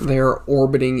normally they're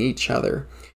orbiting each other.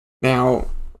 Now,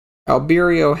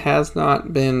 Albireo has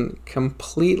not been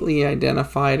completely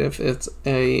identified if it's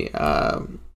a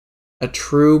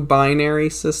true binary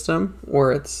system,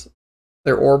 or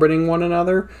they're orbiting one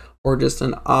another, or just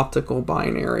an optical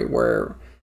binary where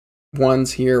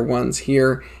one's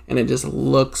here, and it just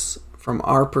looks from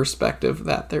our perspective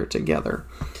that they're together.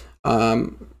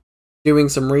 Doing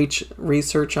some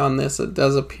research on this, it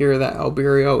does appear that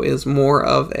Albireo is more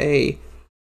of a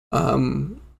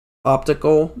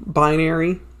optical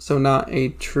binary, so not a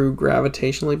true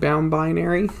gravitationally bound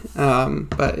binary,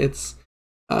 but it's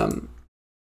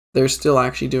they're still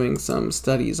actually doing some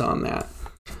studies on that.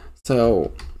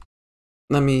 So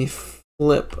let me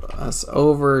flip us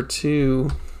over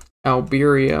to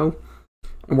Albireo.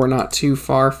 We're not too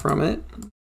far from it.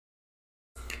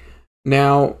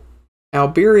 Now,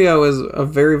 Albireo is a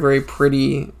very, very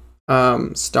pretty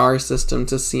star system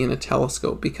to see in a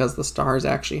telescope because the stars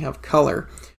actually have color.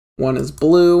 One is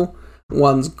blue,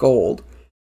 one's gold.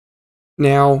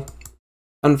 Now,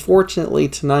 unfortunately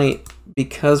tonight,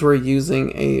 because we're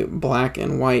using a black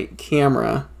and white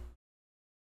camera,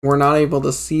 we're not able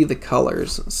to see the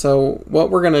colors. So what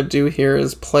we're going to do here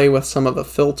is play with some of the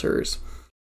filters.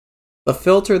 The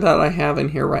filter that I have in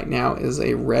here right now is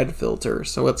a red filter,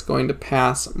 so it's going to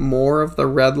pass more of the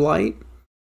red light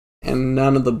and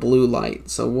none of the blue light.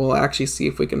 So we'll actually see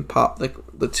if we can pop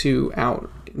the 2 out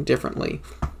differently.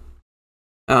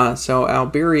 So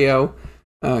Albireo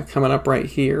coming up right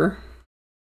here.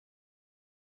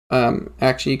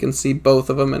 Actually, you can see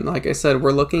both of them, and like I said,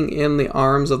 we're looking in the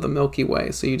arms of the Milky Way,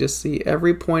 so you just see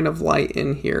every point of light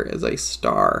in here is a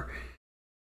star.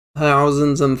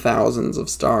 Thousands and thousands of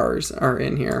stars are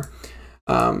in here.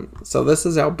 So this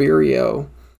is Albireo,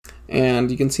 and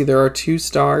you can see there are 2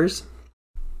 stars.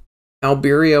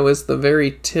 Albireo is the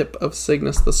very tip of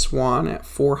Cygnus the Swan at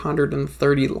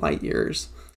 430 light years.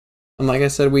 And like I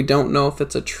said, we don't know if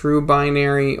it's a true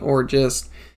binary or just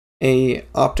a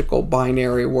optical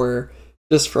binary where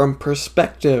just from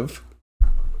perspective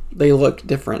they look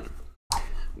different.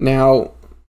 Now,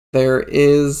 there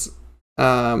is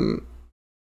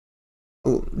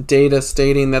data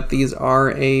stating that these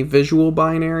are a visual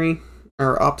binary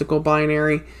or optical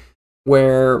binary,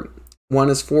 where one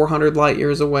is 400 light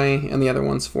years away and the other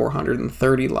one's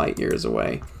 430 light years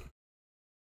away.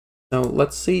 So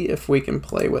let's see if we can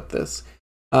play with this.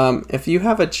 If you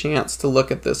have a chance to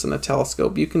look at this in a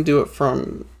telescope, you can do it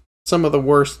from some of the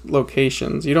worst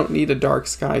locations. You don't need a dark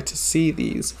sky to see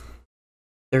these.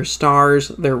 They're stars,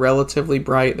 they're relatively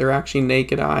bright, they're actually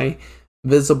naked eye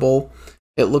visible.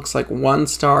 It looks like one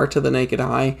star to the naked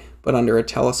eye, but under a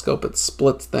telescope it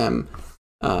splits them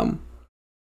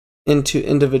into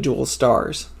individual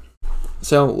stars.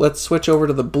 So let's switch over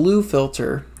to the blue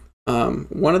filter.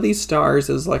 One of these stars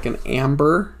is like an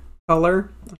amber color,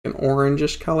 like an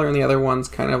orangish color, and the other one's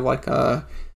kind of like a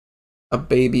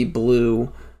baby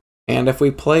blue. And if we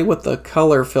play with the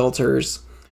color filters,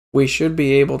 we should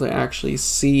be able to actually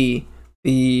see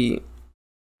the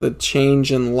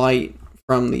change in light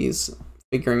from these,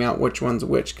 figuring out which one's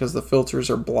which, because the filters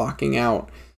are blocking out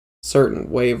certain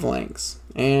wavelengths,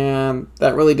 and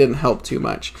that really didn't help too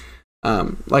much.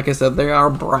 Like I said, they are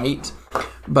bright,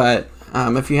 but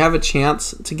if you have a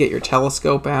chance to get your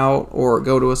telescope out or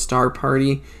go to a star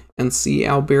party and see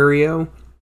Albireo,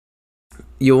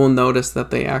 you will notice that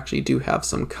they actually do have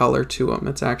some color to them.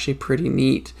 It's actually pretty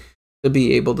neat to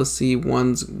be able to see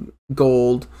one's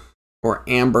gold or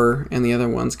amber and the other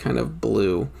one's kind of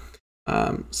blue.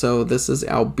 So this is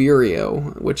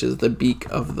Albireo, which is the beak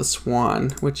of the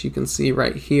swan, which you can see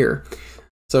right here.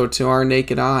 So to our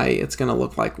naked eye, it's going to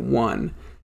look like one.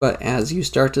 But as you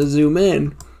start to zoom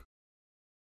in,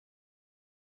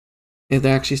 it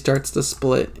actually starts to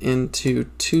split into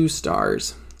 2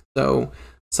 stars. So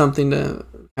something to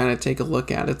kind of take a look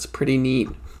at. It's pretty neat,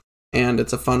 and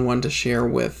it's a fun one to share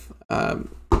with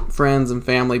friends and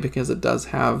family because it does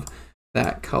have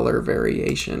that color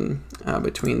variation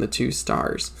between the 2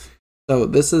 stars. So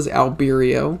this is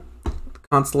Albireo,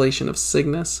 constellation of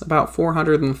Cygnus, about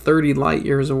 430 light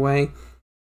years away.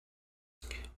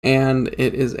 And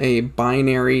it is a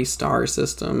binary star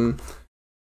system,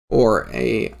 or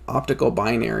a optical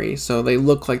binary, so they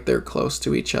look like they're close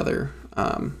to each other,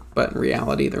 but in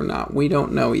reality they're not. We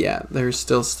don't know yet. There's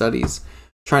still studies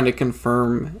trying to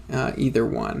confirm either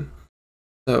one.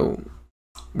 So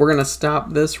we're going to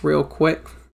stop this real quick,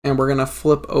 and we're going to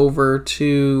flip over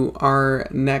to our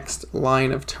next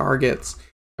line of targets,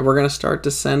 and we're going to start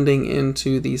descending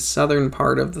into the southern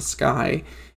part of the sky,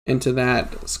 into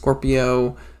that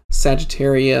Scorpio,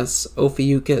 Sagittarius,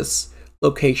 Ophiuchus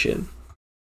location.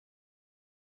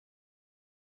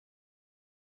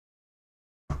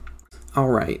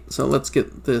 Alright, so let's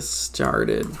get this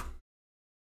started.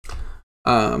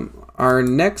 Our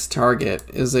next target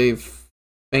is a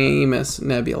famous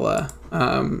nebula.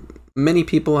 Many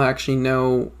people actually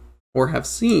know or have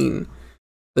seen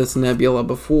this nebula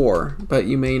before, but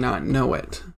you may not know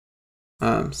it.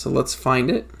 So let's find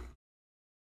it.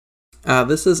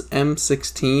 This is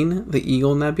M16, the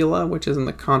Eagle Nebula, which is in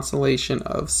the constellation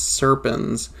of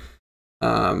Serpens,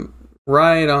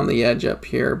 right on the edge up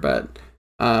here, but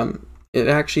it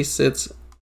actually sits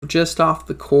just off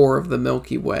the core of the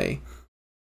Milky Way.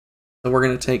 So we're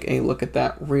going to take a look at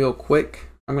that real quick.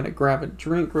 I'm going to grab a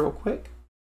drink real quick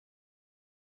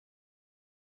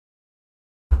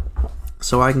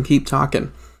so I can keep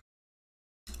talking.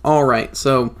 All right,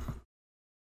 so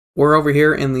we're over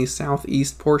here in the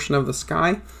southeast portion of the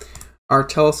sky. Our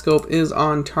telescope is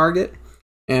on target,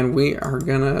 and we are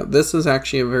gonna, this is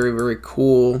actually a very, very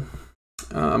cool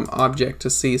object to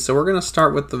see. So we're gonna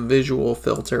start with the visual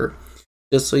filter,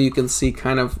 just so you can see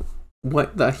kind of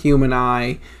what the human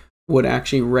eye would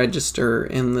actually register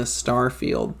in this star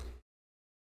field.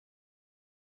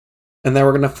 And then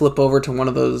we're going to flip over to one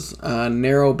of those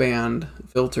narrowband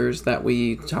filters that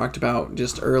we talked about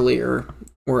just earlier,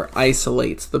 where it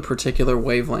isolates the particular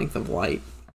wavelength of light.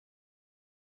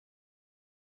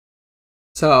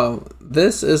 So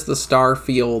this is the star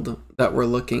field that we're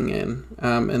looking in.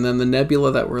 And then the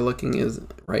nebula that we're looking is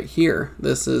right here.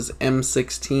 This is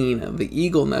M16, the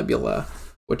Eagle Nebula,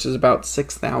 which is about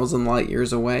 6,000 light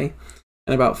years away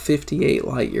and about 58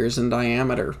 light years in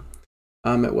diameter.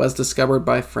 It was discovered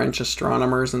by French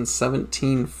astronomers in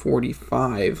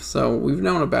 1745, so we've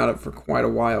known about it for quite a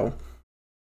while.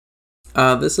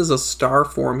 This is a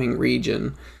star-forming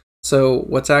region, so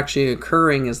what's actually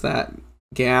occurring is that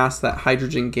gas, that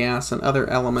hydrogen gas and other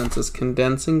elements, is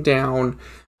condensing down,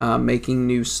 making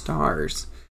new stars.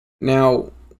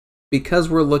 Now, because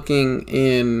we're looking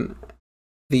in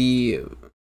the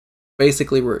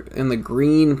basically, we're in the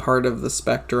green part of the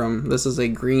spectrum. This is a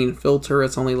green filter.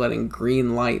 It's only letting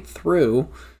green light through.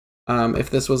 If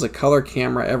this was a color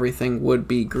camera, everything would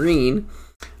be green.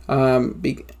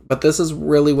 But this is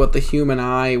really what the human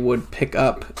eye would pick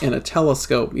up in a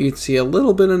telescope. You'd see a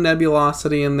little bit of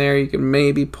nebulosity in there. You can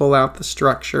maybe pull out the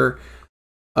structure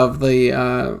of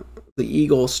the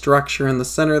eagle structure in the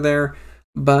center there,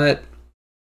 but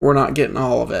we're not getting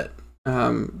all of it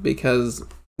because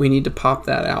we need to pop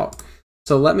that out.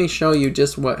 So let me show you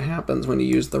just what happens when you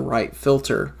use the right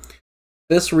filter.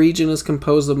 This region is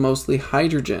composed of mostly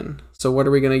hydrogen. So what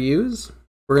are we going to use?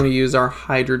 We're going to use our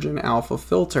hydrogen alpha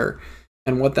filter.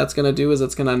 And what that's going to do is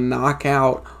it's going to knock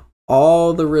out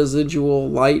all the residual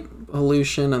light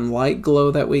pollution and light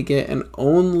glow that we get and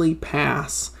only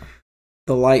pass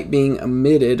the light being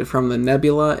emitted from the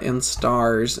nebula and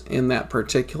stars in that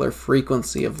particular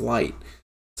frequency of light.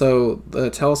 So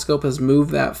the telescope has moved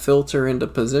that filter into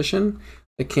position.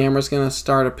 The camera's going to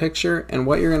start a picture, and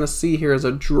what you're going to see here is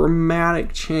a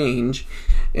dramatic change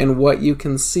in what you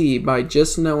can see by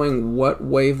just knowing what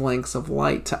wavelengths of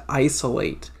light to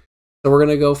isolate. So we're going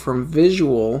to go from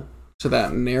visual to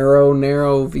that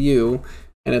narrow view,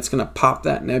 and it's going to pop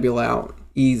that nebula out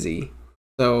easy.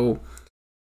 So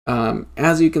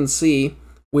as you can see,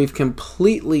 we've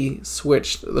completely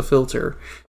switched the filter,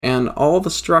 and all the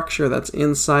structure that's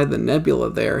inside the nebula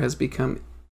there has become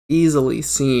easily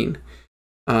seen.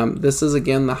 This is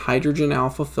again the hydrogen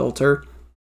alpha filter,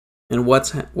 and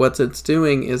what it's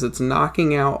doing is it's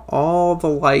knocking out all the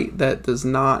light that does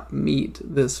not meet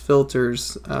this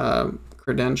filter's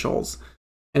credentials,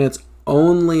 and it's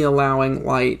only allowing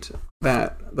light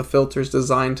that the filter is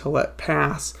designed to let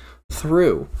pass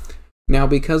through. Now,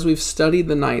 because we've studied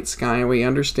the night sky and we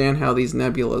understand how these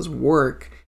nebulas work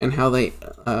and how they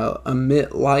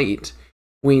emit light,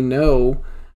 we know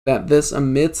that this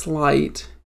emits light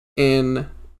in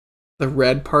the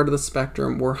red part of the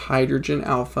spectrum where hydrogen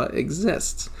alpha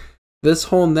exists. This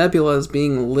whole nebula is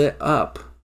being lit up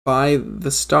by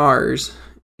the stars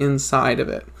inside of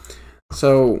it.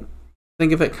 So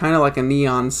think of it kind of like a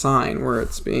neon sign where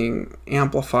it's being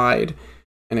amplified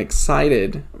and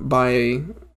excited by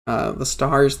the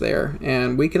stars there.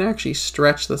 And we can actually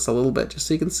stretch this a little bit just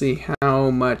so you can see how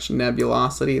much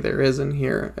nebulosity there is in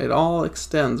here. It all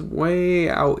extends way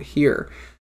out here.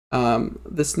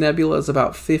 This nebula is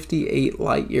about 58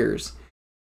 light years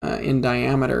in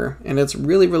diameter, and it's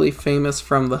really, really famous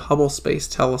from the Hubble Space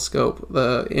Telescope.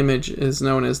 The image is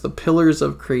known as the Pillars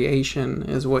of Creation,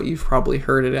 is what you've probably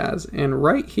heard it as. And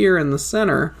right here in the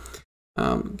center,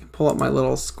 pull up my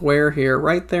little square here,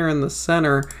 right there in the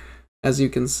center, as you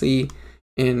can see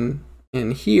in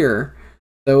here,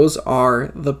 those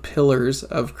are the pillars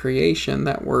of creation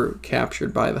that were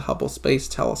captured by the Hubble Space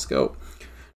Telescope.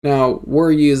 Now,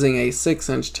 we're using a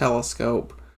 6-inch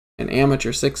telescope, an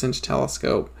amateur 6-inch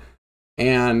telescope,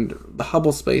 and the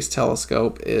Hubble Space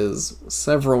Telescope is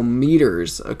several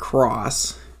meters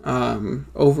across,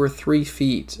 over 3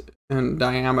 feet in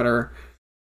diameter,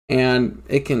 and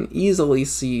it can easily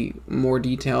see more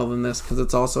detail than this because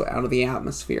it's also out of the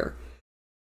atmosphere.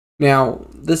 Now,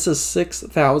 this is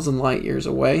 6,000 light years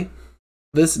away.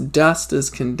 This dust is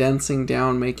condensing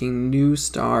down, making new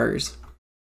stars.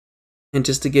 And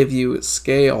just to give you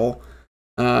scale,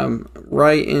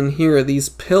 right in here, these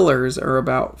pillars are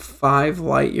about 5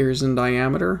 light years in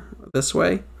diameter this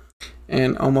way,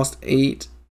 and almost 8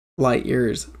 light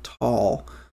years tall.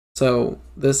 So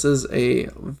this is a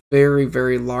very,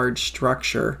 very large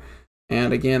structure.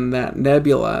 And again, that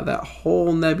nebula, that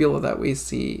whole nebula that we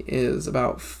see is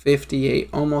about 58,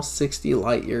 almost 60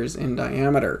 light years in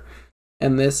diameter.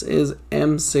 And this is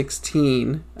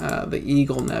M16, the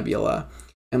Eagle Nebula,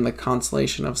 and the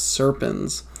constellation of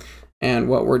Serpens. And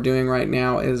what we're doing right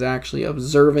now is actually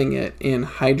observing it in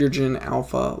hydrogen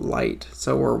alpha light.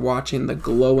 So we're watching the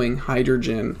glowing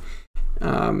hydrogen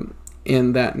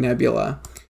in that nebula.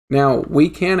 Now, we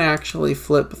can actually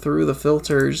flip through the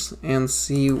filters and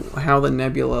see how the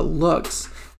nebula looks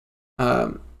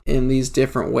in these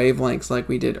different wavelengths like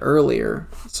we did earlier.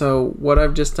 So what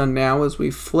I've just done now is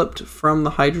we flipped from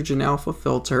the hydrogen alpha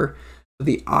filter to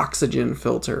the oxygen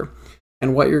filter.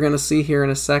 And what you're going to see here in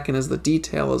a second is the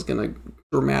detail is going to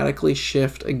dramatically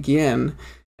shift again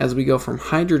as we go from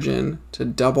hydrogen to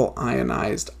double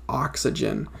ionized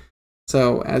oxygen.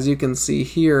 So as you can see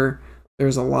here,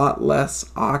 there's a lot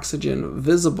less oxygen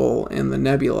visible in the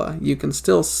nebula. You can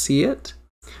still see it,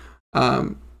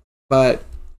 but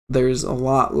there's a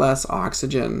lot less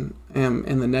oxygen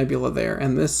in the nebula there.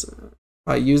 And this,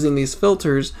 by using these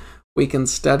filters, we can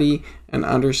study and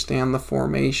understand the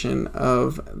formation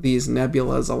of these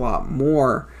nebulas a lot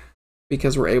more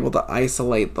because we're able to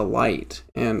isolate the light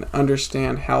and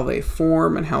understand how they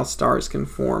form and how stars can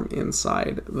form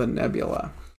inside the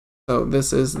nebula. So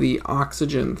this is the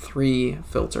oxygen 3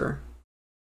 filter.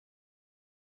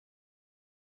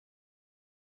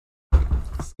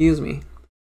 Excuse me.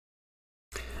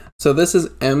 So this is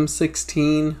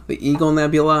M16, the Eagle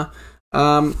Nebula.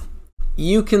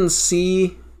 You can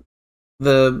see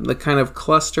the kind of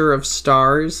cluster of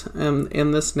stars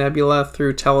in this nebula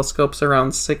through telescopes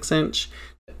around 6-inch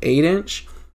to 8-inch.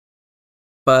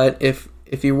 But if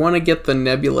you want to get the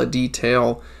nebula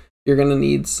detail, you're going to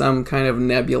need some kind of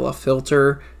nebula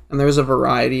filter, and there's a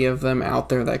variety of them out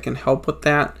there that can help with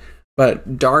that.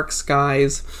 But dark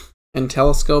skies and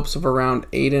telescopes of around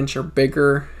 8-inch or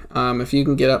bigger, if you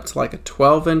can get up to like a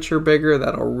 12-inch or bigger,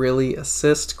 that'll really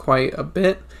assist quite a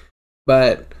bit.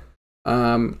 But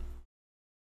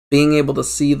being able to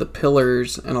see the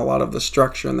pillars and a lot of the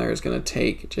structure in there is going to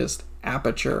take just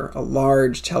aperture. A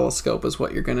large telescope is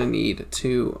what you're going to need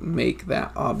to make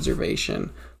that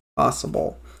observation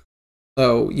possible.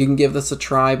 So you can give this a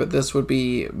try, but this would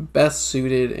be best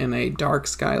suited in a dark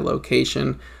sky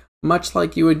location, much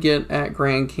like you would get at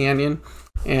Grand Canyon.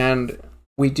 And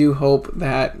we do hope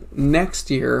that next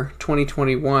year,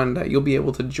 2021, that you'll be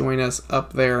able to join us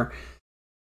up there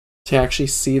to actually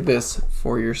see this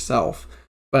for yourself.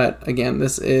 But again,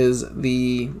 this is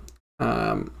the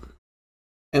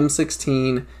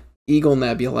M16 Eagle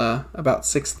Nebula, about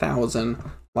 6,000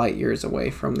 light years away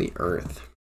from the Earth.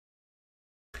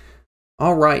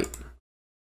 All right,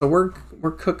 so we're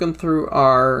cooking through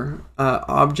our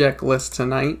object list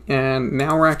tonight, and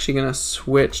now we're actually going to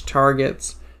switch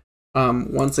targets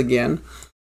once again.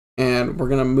 and we're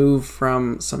going to move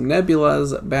from some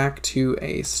nebulas back to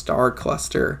a star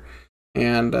cluster.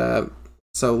 And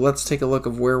so let's take a look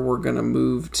of where we're going to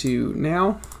move to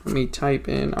now. Let me type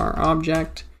in our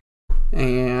object,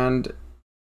 and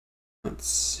let's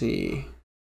see.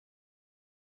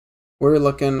 We're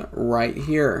looking right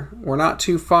here. We're not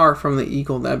too far from the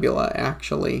Eagle Nebula,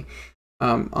 actually,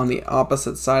 on the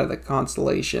opposite side of the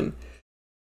constellation.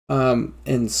 In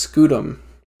Scutum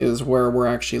is where we're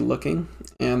actually looking,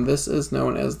 and this is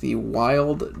known as the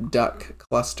Wild Duck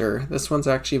Cluster. This one's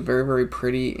actually very, very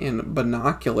pretty in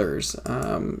binoculars,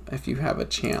 if you have a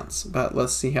chance, but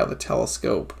let's see how the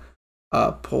telescope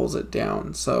pulls it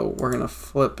down. So we're going to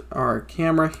flip our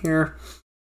camera here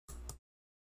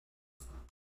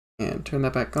and turn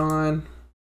that back on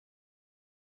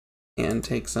and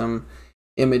take some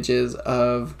images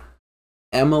of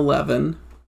M11.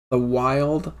 The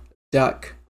Wild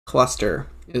Duck Cluster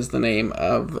is the name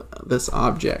of this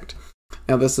object.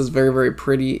 Now this is very, very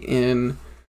pretty in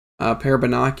a pair of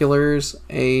binoculars.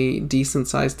 A decent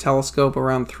sized telescope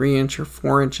around 3" or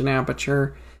 4" in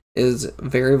aperture is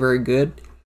very, very good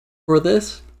for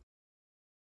this.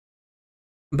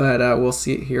 But we'll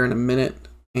see it here in a minute.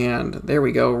 And there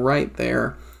we go, right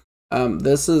there.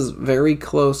 This is very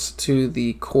close to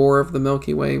the core of the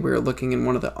Milky Way. We're looking in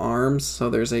one of the arms, so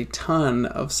there's a ton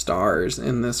of stars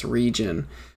in this region.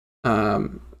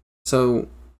 So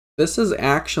this is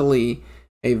actually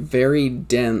a very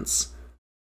dense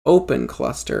open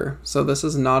cluster. So this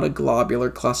is not a globular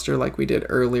cluster like we did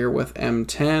earlier with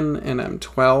M10 and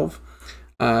M12.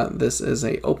 This is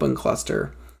an open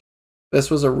cluster. This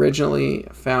was originally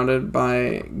founded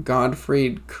by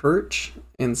Gottfried Kirch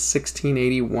in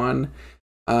 1681,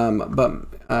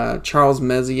 but Charles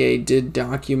Messier did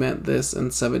document this in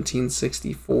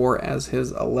 1764 as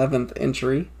his 11th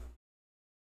entry.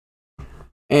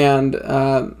 And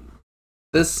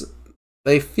this,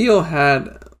 they feel,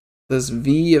 had this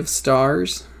V of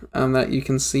stars that you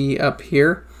can see up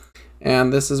here.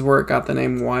 And this is where it got the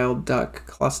name Wild Duck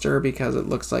Cluster, because it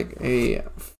looks like a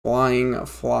flying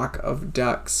flock of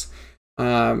ducks.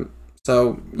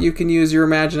 So you can use your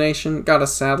imagination. Got a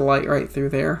satellite right through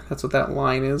there. That's what that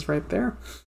line is right there.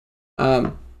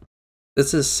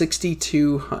 This is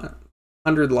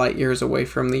 6,200 light years away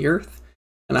from the Earth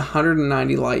and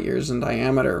 190 light years in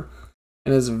diameter,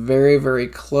 and is very, very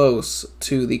close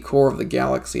to the core of the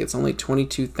galaxy. It's only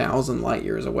 22,000 light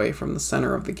years away from the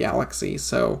center of the galaxy.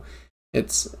 So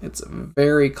it's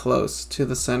very close to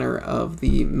the center of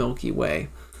the Milky Way.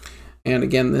 And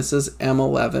again, this is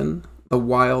M11, the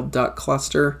Wild Duck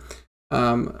Cluster.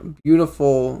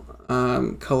 Beautiful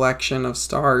collection of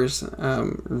stars.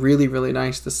 Really, really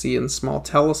nice to see in small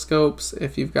telescopes.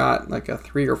 If you've got like a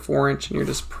 3 or 4" and you're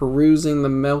just perusing the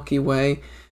Milky Way,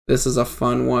 this is a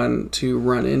fun one to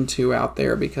run into out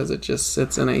there because it just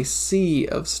sits in a sea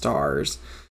of stars.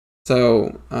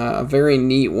 So a very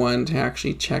neat one to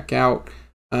actually check out.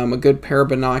 A good pair of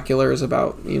binoculars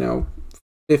about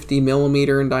 50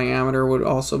 millimeter in diameter would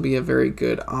also be a very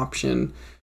good option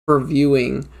for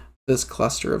viewing this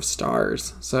cluster of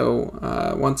stars.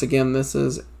 So once again, this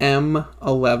is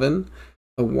M11,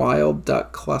 the Wild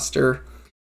Duck Cluster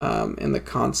in the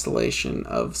constellation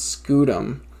of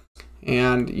Scutum.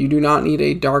 And you do not need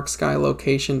a dark sky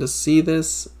location to see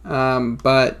this,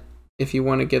 but if you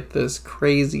want to get this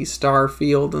crazy star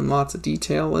field and lots of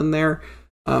detail in there,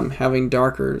 having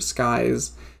darker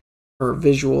skies for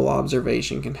visual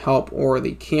observation can help, or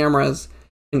the cameras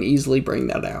can easily bring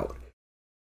that out.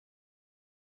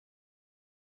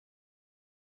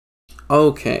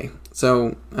 Okay,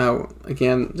 so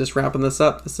again, just wrapping this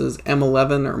up, this is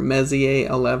M11 or Messier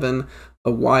 11,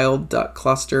 a Wild Duck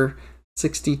Cluster,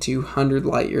 6,200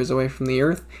 light years away from the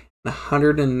Earth,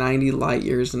 190 light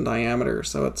years in diameter,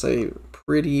 so it's a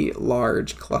pretty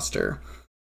large cluster.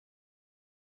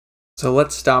 So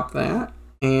let's stop that,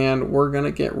 and we're going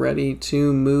to get ready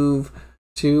to move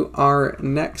to our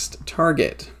next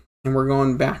target, and we're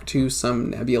going back to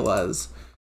some nebulas.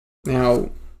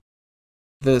 Now,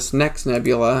 this next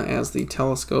nebula, as the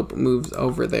telescope moves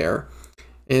over there,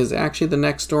 is actually the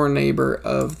next door neighbor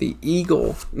of the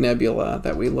Eagle Nebula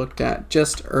that we looked at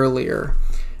just earlier.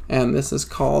 And this is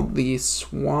called the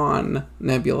Swan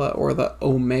Nebula, or the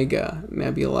Omega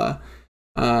Nebula,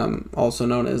 also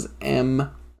known as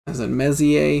M as in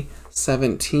Messier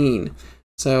 17.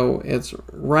 So it's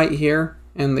right here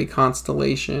in the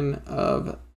constellation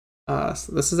of,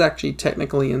 this is actually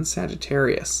technically in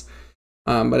Sagittarius.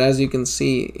 But as you can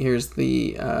see, here's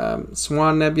the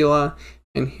Swan Nebula,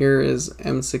 and here is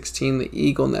M16, the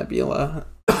Eagle Nebula.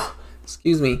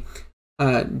 Excuse me.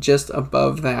 Just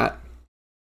above that,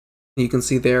 you can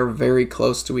see they're very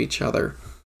close to each other.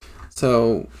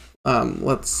 So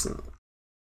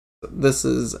this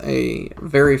is a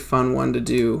very fun one to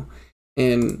do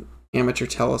in amateur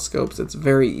telescopes. It's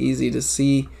very easy to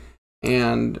see,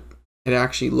 and it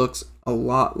actually looks a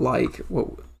lot like what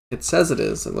it says it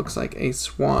is. It looks like a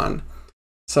swan.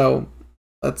 So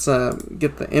let's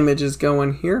get the images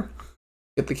going here.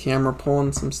 Get the camera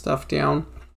pulling some stuff down.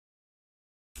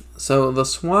 So the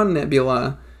Swan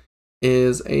Nebula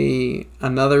is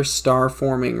another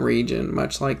star-forming region,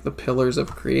 much like the Pillars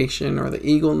of Creation or the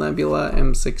Eagle Nebula,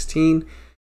 M16.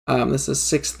 This is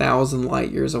 6,000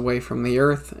 light years away from the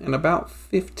Earth and about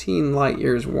 15 light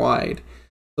years wide.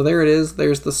 So there it is.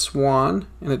 There's the swan,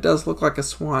 and it does look like a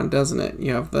swan, doesn't it?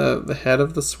 You have the head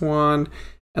of the swan,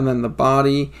 and then the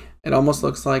body. It almost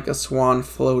looks like a swan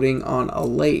floating on a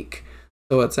lake.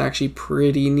 So it's actually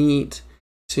pretty neat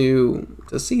to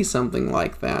see something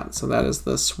like that. So that is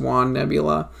the Swan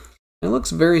Nebula. It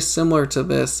looks very similar to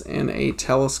this in a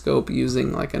telescope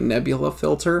using like a nebula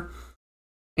filter.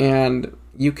 And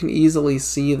you can easily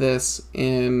see this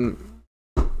in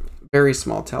very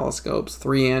small telescopes,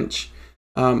 3-inch.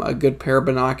 A good pair of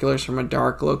binoculars from a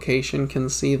dark location can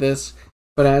see this.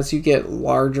 But as you get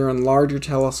larger and larger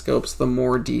telescopes, the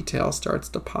more detail starts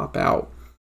to pop out.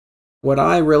 What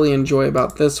I really enjoy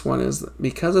about this one is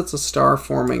because it's a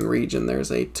star-forming region,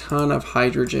 there's a ton of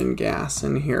hydrogen gas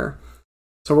in here.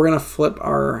 So we're going to flip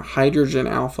our hydrogen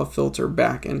alpha filter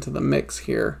back into the mix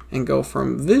here and go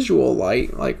from visual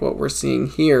light, like what we're seeing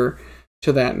here,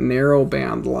 to that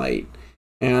narrowband light.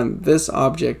 And this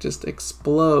object just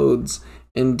explodes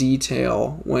in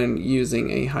detail when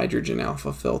using a hydrogen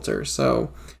alpha filter.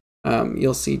 So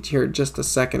you'll see here in just a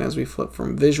second as we flip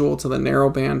from visual to the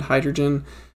narrowband hydrogen,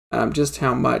 just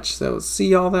how much. So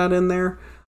see all that in there?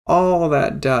 All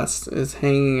that dust is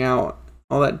hanging out,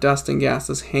 all that dust and gas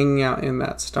is hanging out in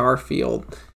that star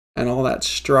field, and all that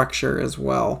structure as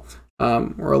well.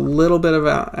 We're a little bit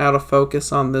out of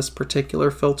focus on this particular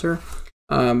filter,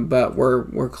 but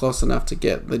we're close enough to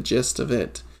get the gist of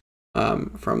it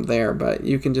from there. But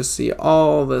you can just see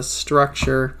all this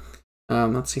structure.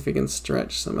 Let's see if we can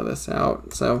stretch some of this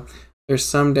out. So there's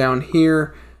some down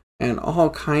here, and all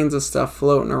kinds of stuff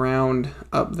floating around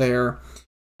up there.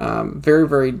 Very,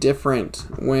 very different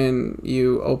when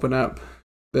you open up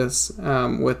this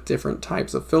with different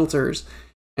types of filters.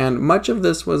 And much of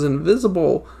this was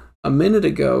invisible a minute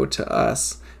ago to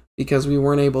us because we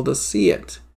weren't able to see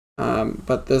it.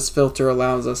 But this filter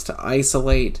allows us to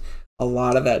isolate a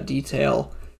lot of that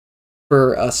detail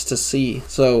for us to see.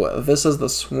 So this is the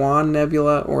Swan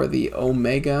Nebula, or the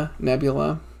Omega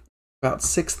Nebula, about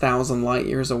 6,000 light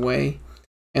years away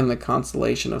in the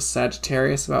constellation of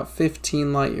Sagittarius, about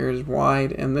 15 light years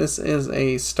wide. And this is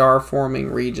a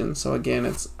star-forming region. So again,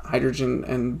 it's hydrogen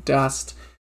and dust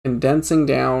condensing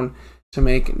down to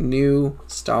make new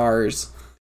stars.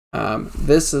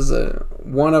 This is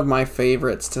one of my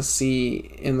favorites to see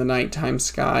in the nighttime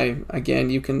sky. Again,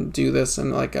 you can do this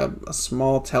in like a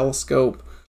small telescope.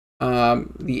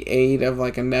 The aid of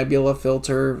like a nebula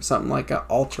filter, something like an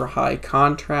ultra high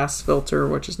contrast filter,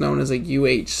 which is known as a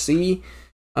UHC.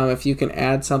 If you can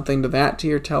add something to that to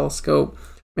your telescope,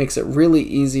 makes it really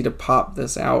easy to pop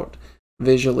this out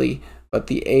visually. But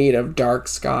the aid of dark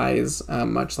skies,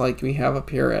 much like we have up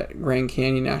here at Grand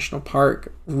Canyon National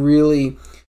Park, really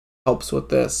helps with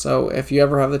this. So if you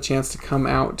ever have the chance to come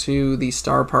out to the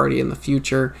star party in the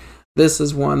future, this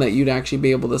is one that you'd actually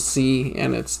be able to see,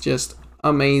 and it's just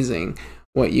amazing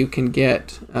what you can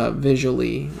get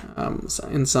visually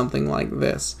in something like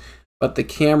this. But the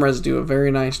cameras do a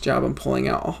very nice job in pulling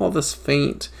out all this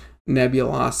faint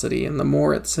nebulosity, and the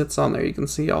more it sits on there, you can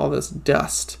see all this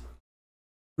dust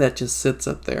that just sits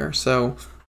up there. So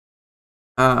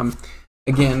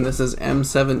again, this is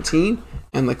M17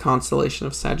 and the constellation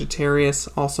of Sagittarius,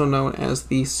 also known as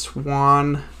the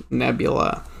Swan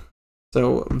Nebula.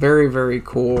 So very, very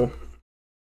cool.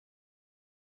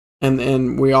 And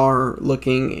then we are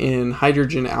looking in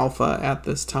hydrogen alpha at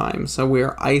this time. So we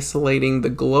are isolating the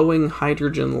glowing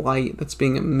hydrogen light that's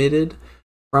being emitted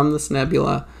from this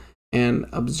nebula and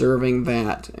observing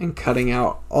that and cutting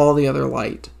out all the other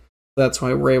light. That's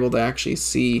why we're able to actually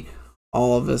see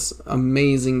all of this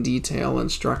amazing detail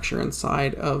and structure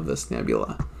inside of this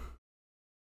nebula.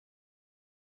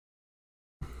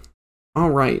 All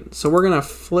right, so we're going to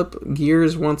flip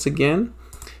gears once again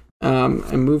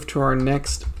and move to our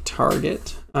next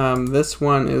target. This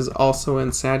one is also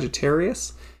in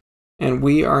Sagittarius, and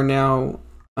we are now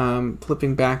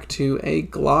flipping back to a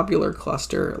globular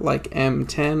cluster like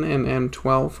M10 and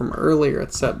M12 from earlier,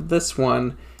 except this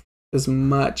one is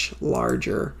much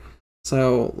larger.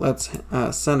 So let's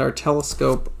send our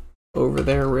telescope over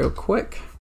there real quick.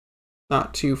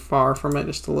 not too far from it,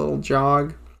 just a little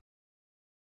jog.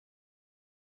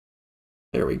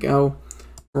 There we go.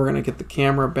 We're going to get the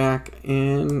camera back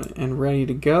in and ready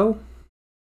to go.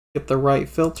 Get the right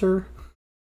filter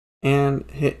and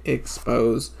hit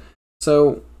expose.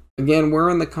 So again, we're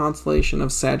in the constellation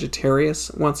of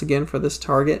Sagittarius once again for this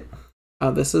target.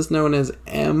 This is known as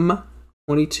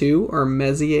M22 or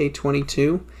Messier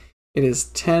 22. It is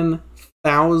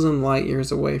 10,000 light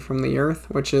years away from the Earth,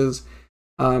 which is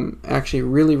actually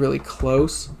really, really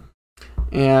close.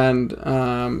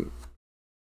 And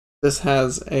this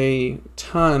has a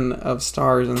ton of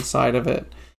stars inside of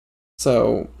it.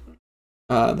 So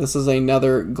this is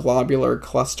another globular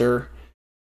cluster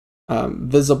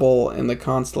visible in the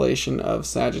constellation of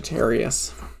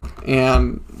Sagittarius.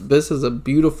 And this is a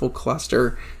beautiful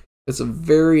cluster. It's a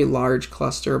very large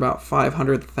cluster, about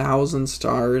 500,000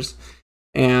 stars.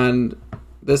 And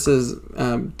this is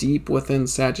deep within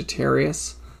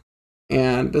Sagittarius.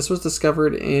 And this was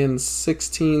discovered in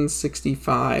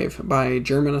 1665 by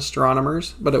German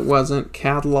astronomers, but it wasn't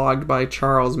cataloged by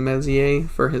Charles Messier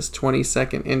for his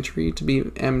 22nd entry to be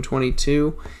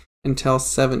M22 until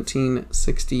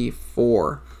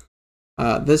 1764.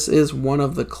 This is one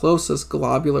of the closest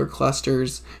globular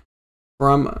clusters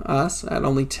from us at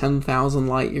only 10,000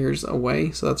 light years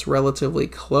away, so that's relatively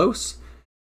close,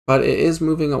 but it is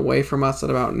moving away from us at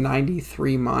about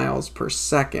 93 miles per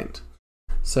second.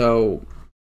 So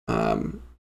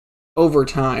over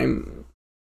time,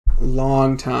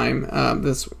 long time,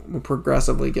 this will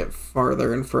progressively get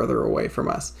farther and further away from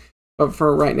us. But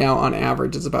for right now, on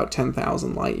average, it's about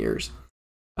 10,000 light years.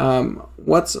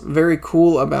 What's very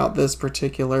cool about this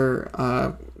particular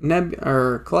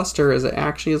cluster is it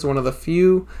actually is one of the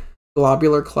few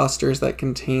globular clusters that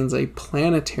contains a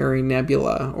planetary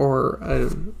nebula, or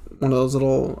one of those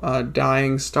little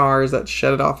dying stars that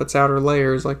shed it off its outer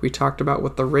layers, like we talked about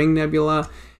with the Ring Nebula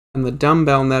and the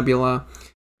Dumbbell Nebula.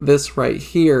 This right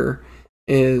here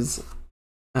is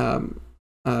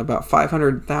about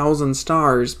 500,000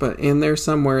 stars, but in there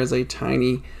somewhere is a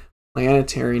tiny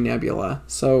planetary nebula.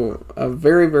 So a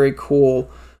very, very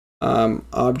cool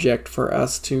object for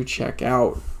us to check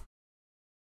out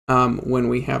when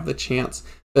we have the chance.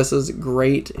 This is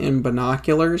great in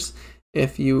binoculars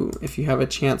if you have a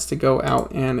chance to go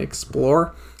out and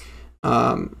explore.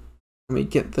 Let me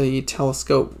get the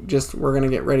telescope. We're gonna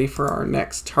get ready for our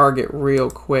next target real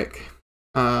quick.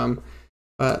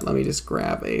 But let me just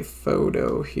grab a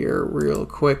photo here real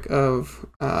quick of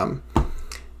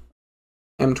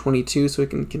M22 so we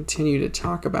can continue to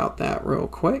talk about that real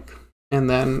quick, and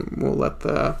then we'll let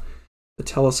the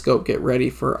telescope get ready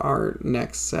for our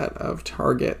next set of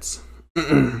targets.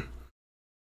 So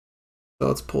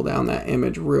let's pull down that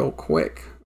image real quick.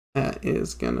 That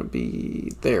is gonna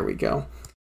be, there we go.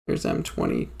 Here's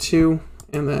M22,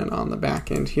 and then on the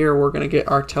back end here, we're gonna get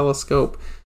our telescope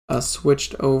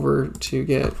switched over to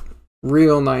get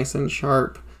real nice and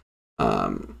sharp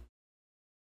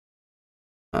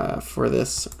for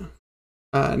this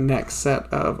next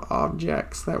set of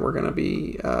objects that we're going to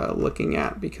be looking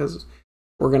at, because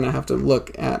we're going to have to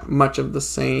look at much of the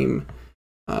same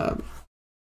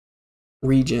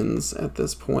regions at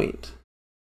this point.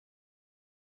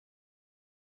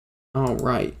 All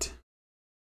right.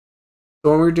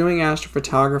 So when we're doing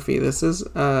astrophotography, this is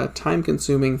a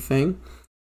time-consuming thing,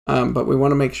 but we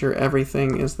want to make sure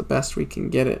everything is the best we can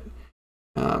get it.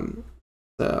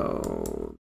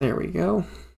 So there we go.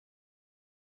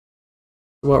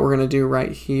 What we're going to do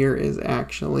right here is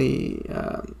actually,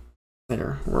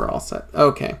 there, we're all set.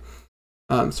 Okay,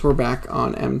 so we're back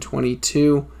on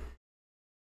M22.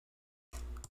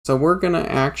 So we're going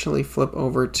to actually flip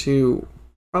over to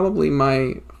probably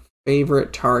my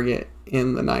favorite target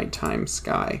in the nighttime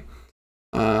sky,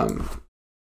 and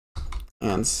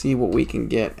see what we can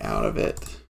get out of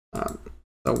it.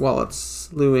 So while it's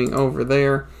slewing over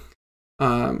there,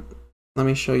 let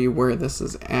me show you where this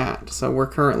is at. So we're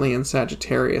currently in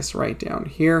Sagittarius right down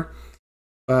here,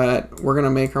 but we're going to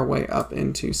make our way up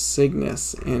into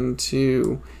Cygnus,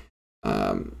 into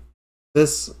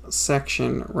this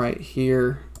section right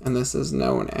here, and this is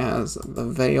known as the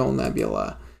Veil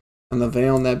Nebula. And the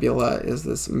Veil Nebula is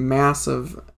this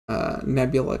massive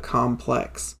nebula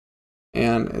complex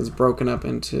and is broken up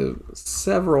into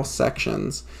several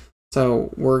sections.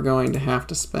 So we're going to have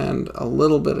to spend a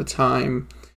little bit of time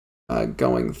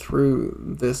going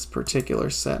through this particular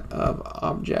set of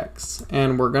objects.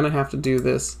 And we're going to have to do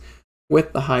this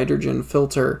with the hydrogen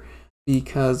filter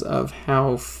because of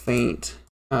how faint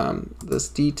this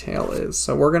detail is.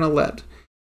 So we're going to let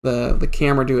the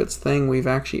camera do its thing. We've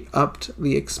actually upped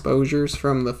the exposures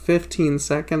from the 15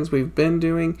 seconds we've been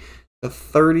doing to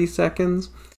 30 seconds.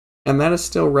 And that is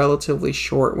still relatively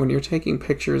short. When you're taking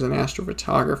pictures in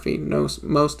astrophotography,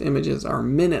 most images are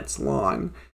minutes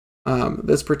long.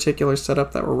 This particular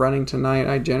setup that we're running tonight,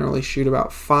 I generally shoot about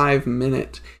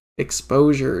 5-minute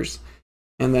exposures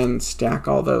and then stack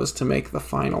all those to make the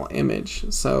final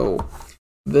image. So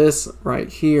this right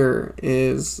here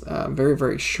is very,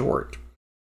 very short.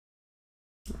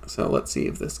 So let's see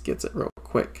if this gets it real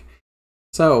quick.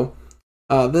 So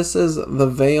this is the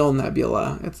Veil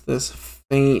Nebula. It's this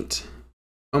faint,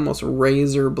 almost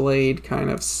razor blade, kind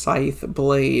of scythe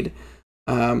blade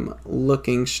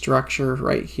looking structure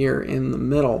right here in the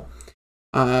middle.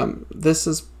 This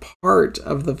is part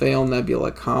of the Veil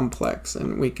Nebula complex,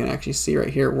 and we can actually see right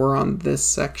here, we're on this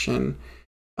section.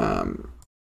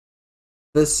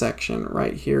 This section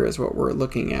right here is what we're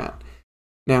looking at.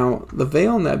 Now, the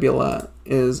Veil Nebula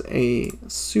is a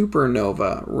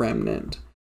supernova remnant.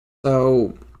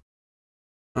 So,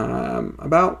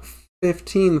 about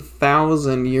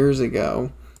 15,000 years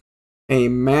ago, a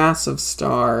massive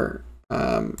star,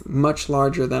 much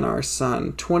larger than our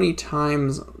sun, 20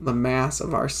 times the mass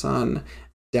of our sun,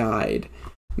 died.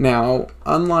 Now,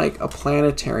 unlike a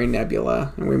planetary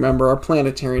nebula, and remember our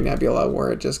planetary nebula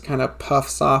where it just kind of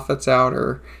puffs off its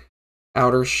outer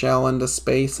shell into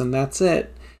space and that's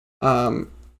it,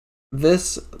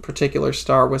 this particular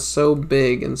star was so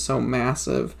big and so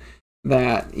massive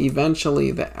that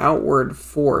eventually the outward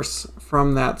force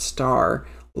from that star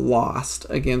lost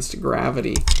against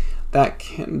gravity. That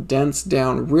condensed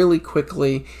down really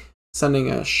quickly, sending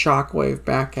a shockwave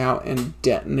back out and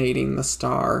detonating the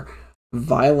star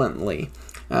violently.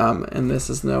 And this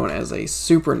is known as a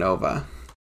supernova.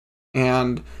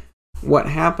 And what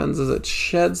happens is it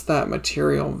sheds that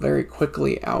material very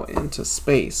quickly out into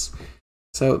space.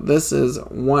 So this is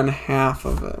 1/2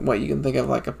 of what you can think of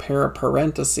like a pair of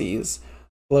parentheses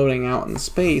floating out in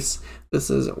space. This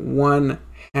is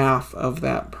 1/2 of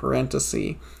that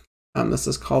parenthesis. This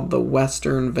is called the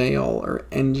Western Veil, or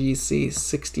NGC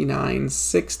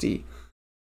 6960.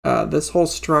 This whole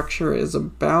structure is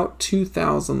about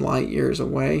 2,000 light years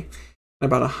away and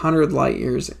about 100 light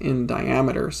years in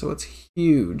diameter, so it's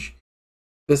huge.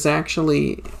 This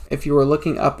actually, if you were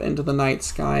looking up into the night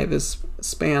sky, this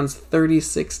spans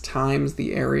 36 times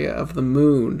the area of the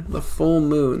moon, the full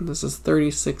moon. This is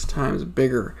 36 times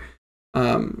bigger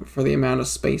for the amount of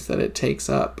space that it takes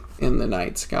up in the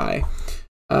night sky.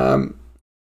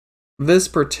 This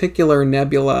particular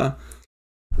nebula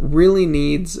really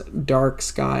needs dark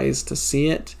skies to see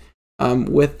it,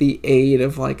 with the aid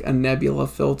of like a nebula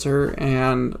filter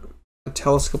and a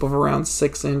telescope of around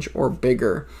 6-inch or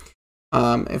bigger.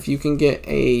 If you can get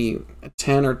a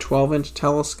 10 or 12-inch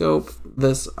telescope,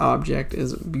 this object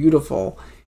is beautiful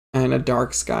and a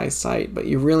dark sky sight, but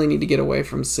you really need to get away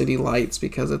from city lights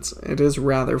because it is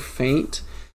rather faint.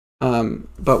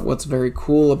 But what's very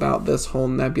cool about this whole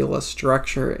nebula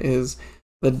structure is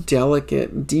the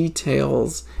delicate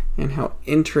details and how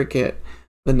intricate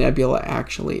the nebula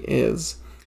actually is.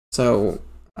 So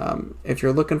if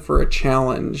you're looking for a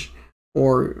challenge,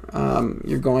 or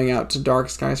you're going out to dark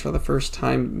skies for the first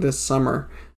time this summer,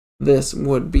 this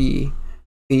would be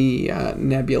the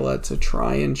nebula to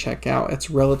try and check out. It's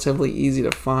relatively easy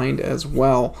to find as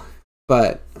well,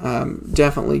 but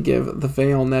definitely give the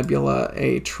Veil Nebula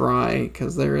a try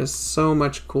because there is so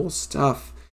much cool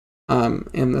stuff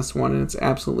in this one, and it's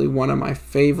absolutely one of my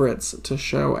favorites to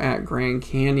show at Grand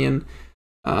Canyon.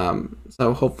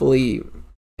 So hopefully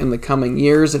in the coming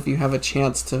years, if you have a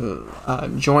chance to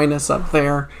join us up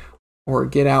there or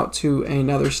get out to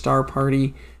another star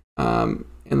party in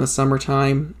the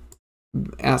summertime,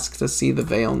 ask to see the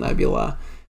Veil Nebula.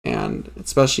 And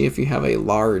especially if you have a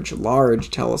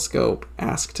large telescope,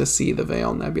 ask to see the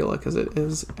Veil Nebula because it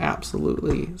is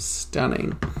absolutely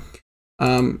stunning.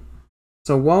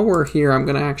 So while we're here, I'm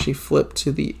going to actually flip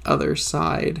to the other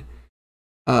side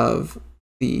of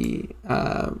the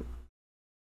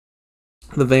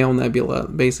Veil Nebula.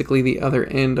 Basically, the other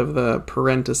end of the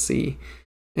parenthesis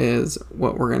is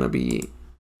what we're going to be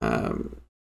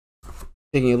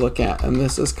taking a look at, and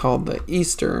this is called the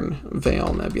Eastern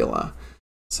Veil Nebula.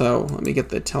 So let me get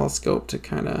the telescope to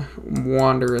kind of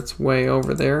wander its way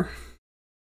over there.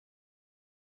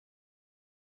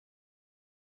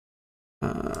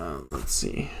 Let's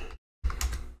see.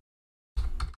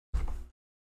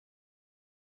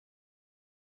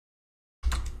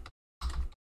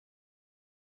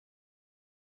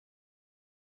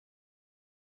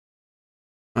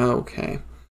 Okay.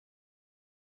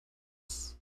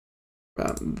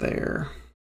 About there.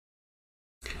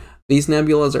 These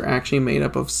nebulas are actually made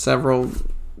up of several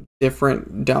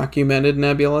different documented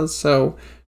nebulas. So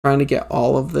trying to get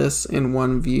all of this in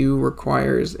one view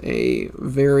requires a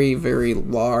very, very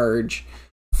large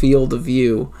field of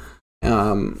view.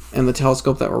 And the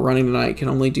telescope that we're running tonight can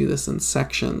only do this in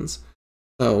sections.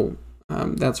 So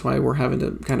that's why we're having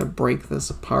to kind of break this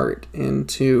apart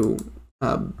into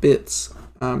bits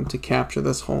to capture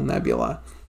this whole nebula.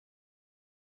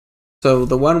 So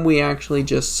the one we actually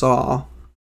just saw,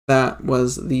 that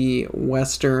was the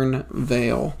Western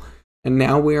Veil. And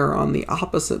now we are on the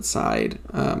opposite side,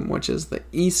 which is the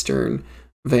Eastern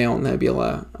Veil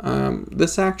Nebula.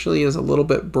 This actually is a little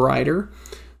bit brighter,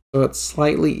 so it's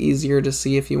slightly easier to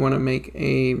see if you want to make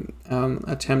a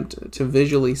attempt to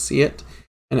visually see it.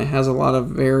 And it has a lot of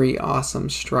very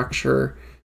awesome structure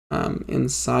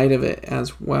inside of it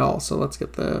as well. So let's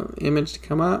get the image to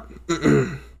come up.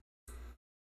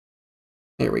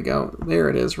 There we go. There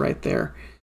it is right there.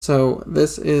 So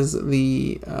this is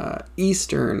the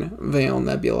Eastern Veil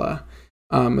Nebula.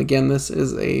 Again, this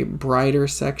is a brighter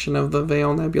section of the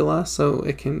Veil Nebula, so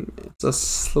it's a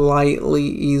slightly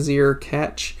easier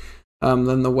catch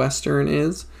than the Western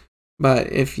is.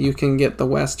 But if you can get the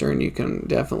Western, you can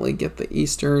definitely get the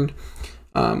Eastern.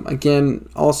 Again,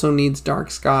 also needs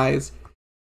dark skies.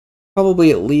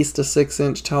 Probably at least a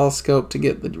 6-inch telescope to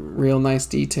get the real nice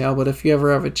detail. But if you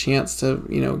ever have a chance to,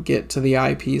 get to the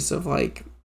eyepiece of like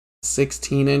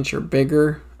 16-inch or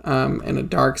bigger in a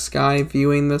dark sky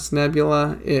viewing this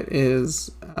nebula, it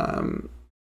is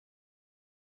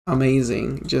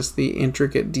amazing. Just the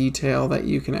intricate detail that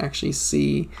you can actually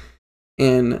see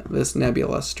in this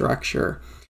nebula structure.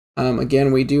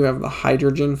 Again, we do have the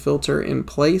hydrogen filter in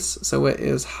place, so it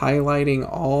is highlighting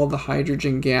all the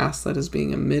hydrogen gas that is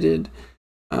being emitted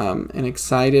and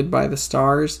excited by the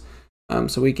stars,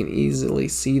 so we can easily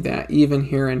see that even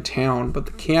here in town. But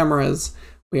the cameras,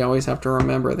 we always have to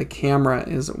remember, the camera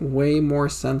is way more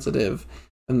sensitive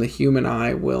than the human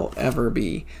eye will ever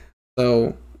be.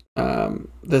 So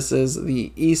this is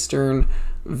the Eastern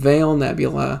Veil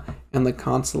Nebula and the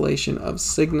constellation of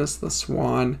Cygnus the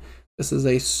Swan. This is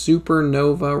a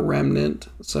supernova remnant,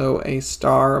 so a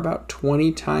star about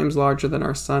 20 times larger than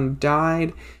our sun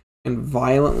died and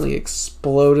violently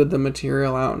exploded the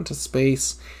material out into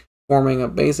space, forming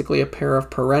basically a pair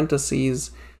of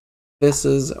parentheses. This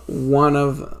is one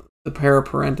of the pair of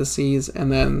parentheses,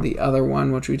 and then the other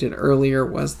one, which we did earlier,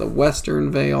 was the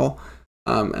Western Veil,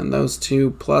 and those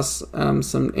two, plus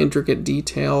some intricate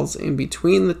details in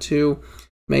between the two,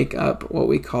 make up what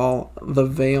we call the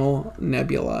Veil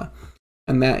Nebula.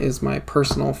 And that is my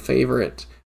personal favorite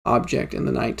object in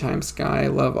the nighttime sky. I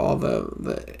love all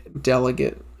the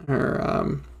delicate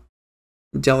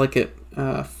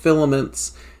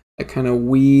filaments that kind of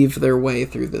weave their way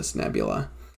through this nebula.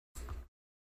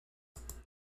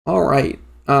 All right,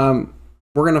 we're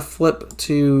going to flip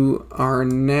to our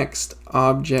next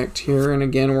object here. And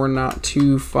again, we're not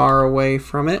too far away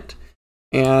from it.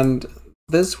 And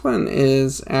this one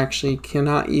is actually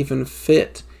cannot even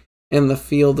fit in the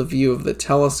field of view of the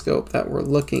telescope that we're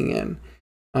looking in.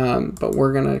 But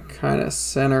we're going to kind of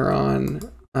center on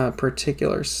a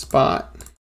particular spot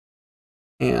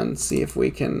and see if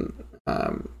we can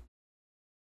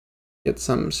get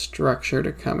some structure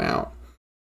to come out.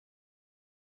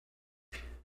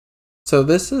 So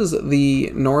this is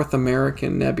the North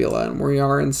American Nebula, and we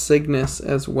are in Cygnus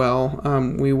as well.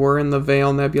 We were in the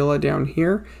Veil Nebula down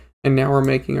here, and now we're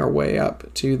making our way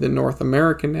up to the North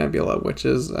American Nebula, which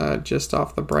is just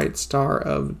off the bright star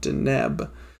of Deneb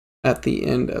at the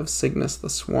end of Cygnus the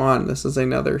Swan. This is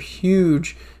another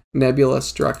huge nebula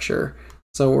structure,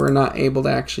 so we're not able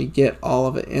to actually get all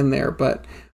of it in there. But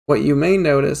what you may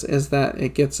notice is that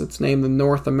it gets its name, the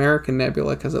North American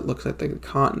Nebula, because it looks like the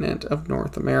continent of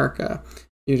North America.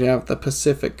 You'd have the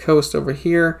Pacific coast over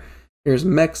here. Here's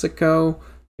Mexico.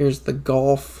 Here's the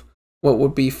Gulf, what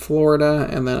would be Florida,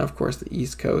 and then of course the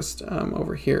East Coast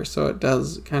over here. So it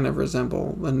does kind of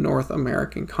resemble the North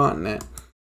American continent.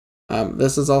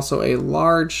 This is also a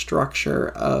large structure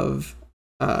of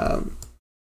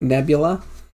nebula,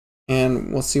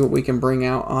 and we'll see what we can bring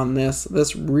out on this.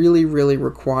 This really, really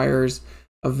requires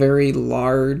a very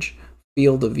large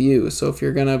field of view. So if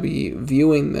you're going to be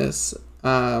viewing this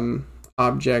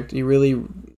object,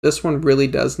 this one really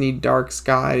does need dark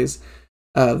skies,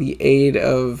 the aid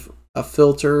of a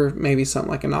filter, maybe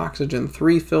something like an oxygen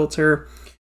 3 filter,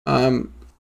 and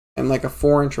like a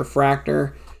 4-inch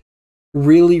refractor.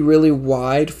 Really, really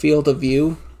wide field of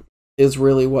view is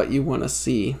really what you want to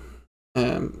see,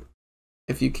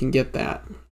 if you can get that.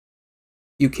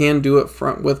 You can do it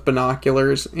with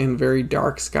binoculars in very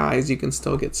dark skies. You can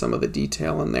still get some of the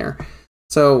detail in there.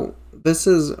 So this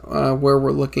is where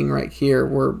we're looking right here.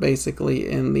 We're basically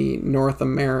in the North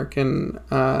American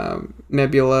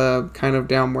nebula, kind of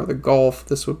down where the Gulf.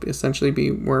 This would essentially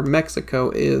be where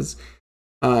Mexico is,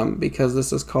 because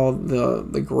this is called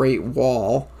the Great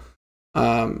Wall,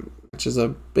 which is a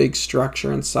big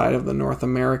structure inside of the North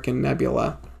American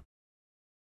nebula.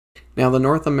 Now, the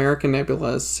North American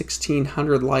nebula is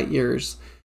 1,600 light years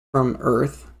from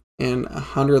Earth and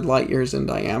 100 light years in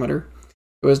diameter.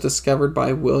 It was discovered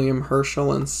by William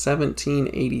Herschel in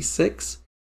 1786.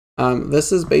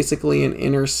 This is basically an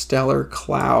interstellar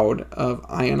cloud of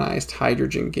ionized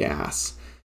hydrogen gas.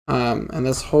 And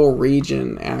this whole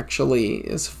region actually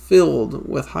is filled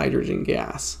with hydrogen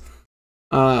gas.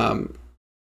 And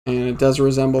it does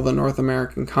resemble the North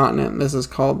American continent. This is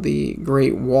called the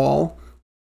Great Wall,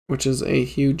 which is a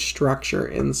huge structure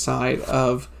inside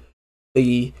of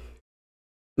the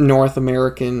North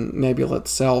American nebula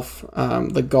itself.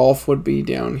 The Gulf would be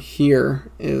down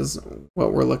here, is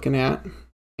what we're looking at.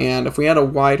 And if we had a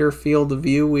wider field of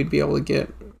view, we'd be able to get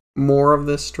more of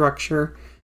this structure.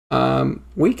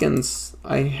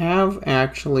 I have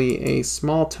actually a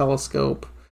small telescope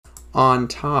on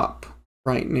top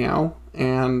right now,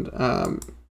 and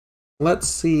let's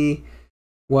see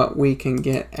what we can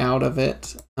get out of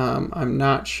it. I'm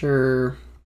not sure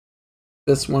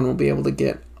this one will be able to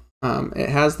get, it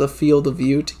has the field of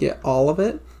view to get all of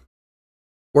it.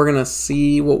 We're going to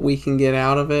see what we can get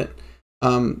out of it.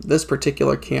 This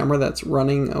particular camera that's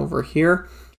running over here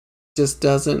just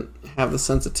doesn't have the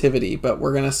sensitivity, but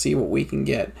we're going to see what we can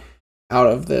get out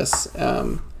of this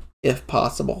if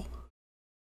possible.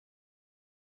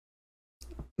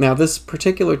 Now, this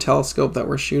particular telescope that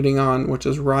we're shooting on, which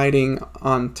is riding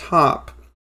on top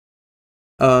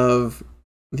of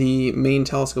the main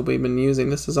telescope we've been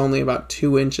using, this is only about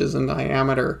 2 inches in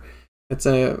diameter. It's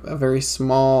a very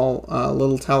small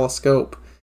little telescope,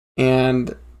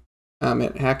 and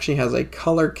it actually has a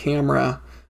color camera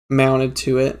mounted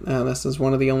to it. This is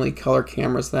one of the only color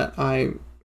cameras that I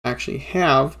actually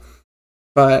have,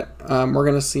 but we're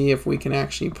going to see if we can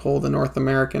actually pull the North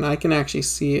American. I can actually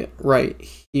see it right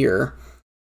here.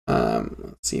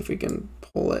 Let's see if we can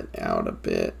pull it out a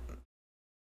bit.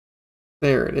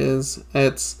 There it is.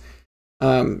 It's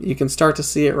you can start to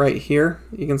see it right here.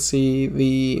 You can see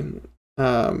the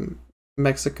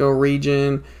Mexico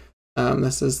region.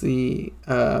 This is the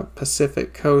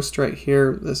Pacific coast right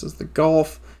here. This is the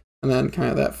Gulf, and then kind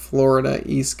of that Florida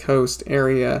East Coast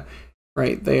area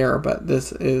right there. But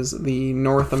this is the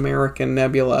North American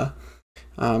nebula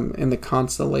in the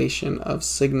constellation of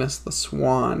Cygnus the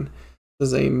Swan.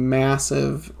 This is a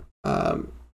massive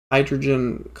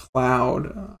hydrogen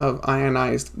cloud of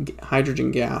ionized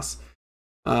hydrogen gas.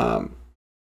 And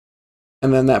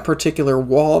then that particular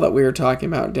wall that we were talking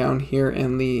about down here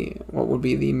in the, what would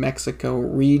be the Mexico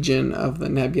region of the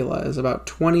nebula, is about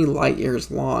 20 light years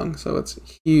long, so it's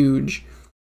huge.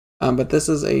 But this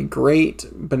is a great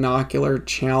binocular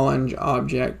challenge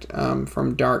object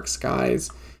from dark skies.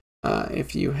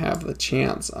 If you have the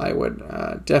chance, I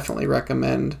would definitely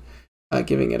recommend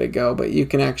giving it a go. But you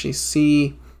can actually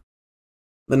see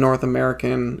the North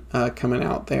American coming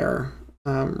out there,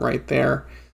 right there.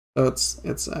 So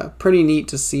it's pretty neat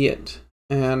to see it,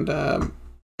 and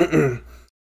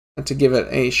to give it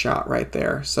a shot right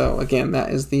there. So again, that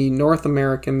is the North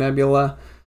American Nebula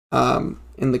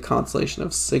in the constellation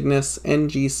of Cygnus,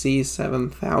 NGC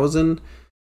 7000,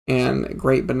 and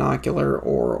great binocular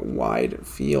or wide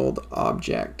field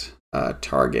object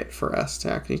target for us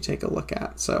to actually take a look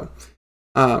at. So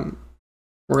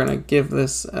we're going to give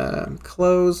this a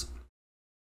close,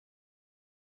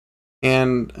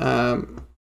 and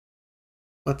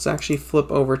let's actually flip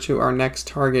over to our next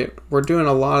target. We're doing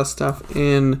a lot of stuff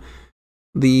in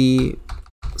the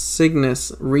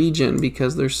Cygnus region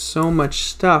because there's so much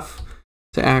stuff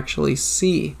to actually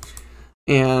see.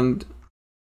 And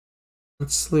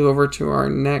let's slew over to our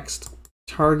next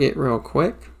target real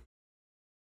quick.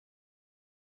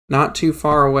 Not too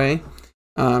far away,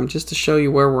 just to show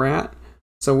you where we're at.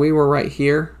 So we were right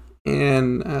here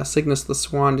in Cygnus the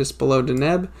Swan, just below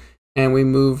Deneb, and we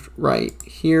moved right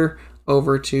here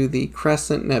over to the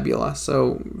Crescent Nebula.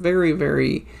 So very,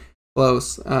 very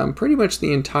close. Pretty much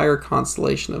the entire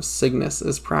constellation of Cygnus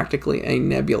is practically a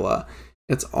nebula.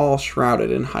 It's all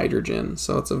shrouded in hydrogen,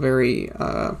 so it's a very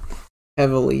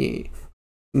heavily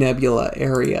nebula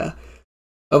area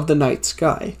of the night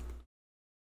sky.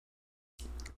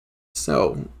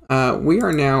 So we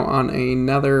are now on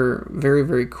another very,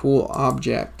 very cool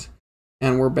object,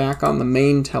 and we're back on the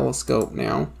main telescope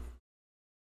now.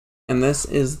 And this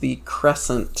is the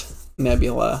Crescent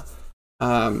Nebula,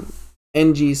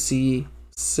 NGC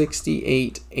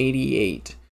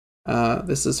 6888.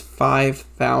 This is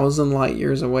 5,000 light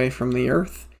years away from the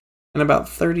Earth and about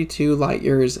 32 light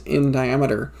years in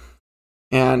diameter.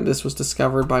 And this was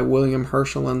discovered by William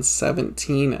Herschel in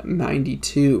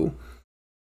 1792.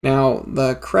 Now,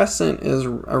 the Crescent is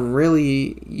a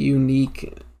really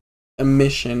unique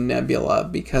emission nebula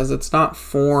because it's not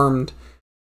formed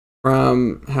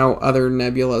from how other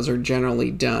nebulas are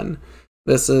generally done.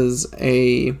 This is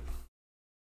a,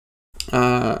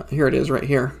 here it is right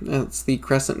here. It's the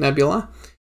Crescent Nebula.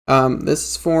 This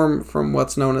is formed from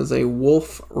what's known as a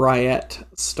Wolf-Rayet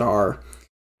star.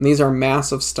 And these are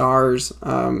massive stars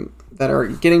that are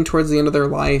getting towards the end of their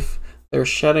life. They're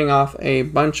shedding off a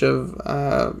bunch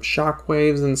of shock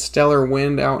waves and stellar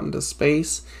wind out into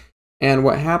space. And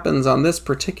what happens on this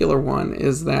particular one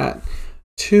is that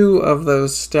two of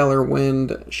those stellar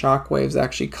wind shock waves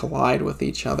actually collide with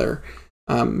each other,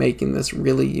 making this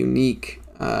really unique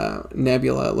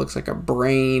nebula. It looks like a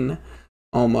brain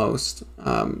almost.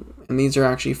 And these are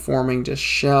actually forming just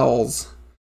shells.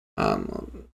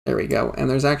 There we go. And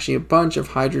there's actually a bunch of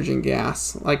hydrogen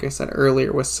gas, like I said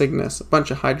earlier with Cygnus, a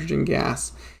bunch of hydrogen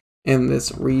gas in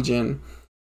this region.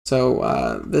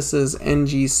 So this is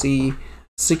NGC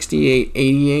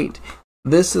 6888.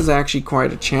 This is actually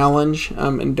quite a challenge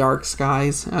in dark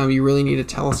skies. You really need a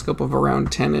telescope of around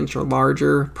 10-inch or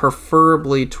larger,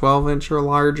 preferably 12-inch or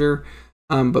larger,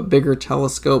 but bigger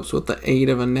telescopes with the aid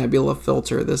of a nebula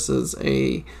filter. This is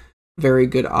a very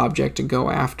good object to go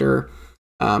after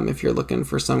if you're looking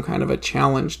for some kind of a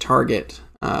challenge target.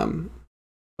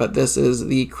 But this is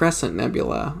the Crescent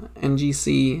Nebula,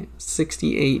 NGC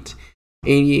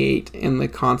 6888, in the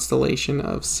constellation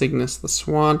of Cygnus the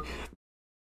Swan.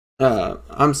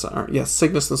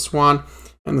 Cygnus the Swan,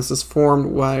 and this is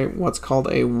formed by what's called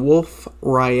a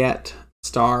Wolf-Rayet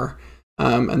star.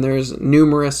 And there's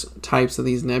numerous types of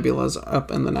these nebulas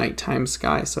up in the nighttime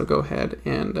sky, so go ahead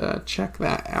and check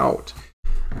that out.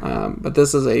 But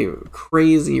this is a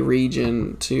crazy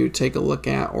region to take a look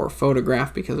at or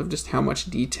photograph because of just how much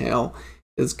detail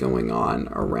is going on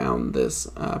around this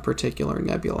particular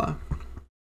nebula.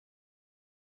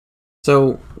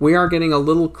 So we are getting a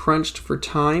little crunched for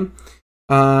time.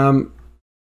 So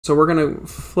we're going to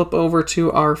flip over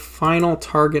to our final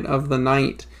target of the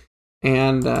night.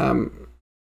 And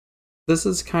this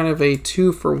is kind of a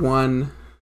 2-for-1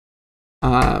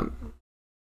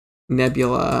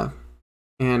 nebula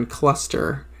and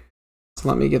cluster. So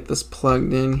let me get this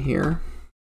plugged in here.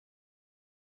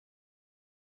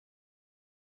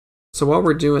 So while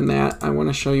we're doing that, I want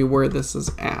to show you where this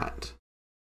is at.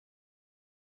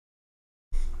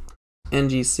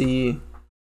 NGC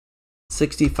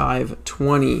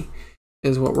 6520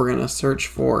 is what we're going to search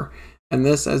for. And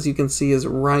this, as you can see, is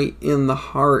right in the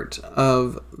heart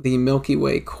of the Milky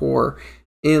Way core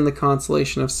in the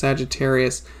constellation of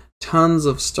Sagittarius. Tons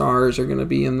of stars are going to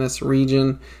be in this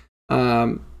region.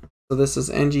 So this is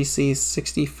NGC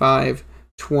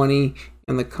 6520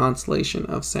 in the constellation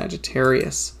of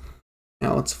Sagittarius.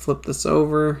 Now let's flip this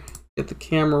over, get the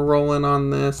camera rolling on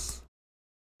this.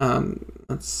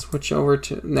 Let's switch over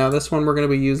to, now this one we're going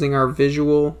to be using our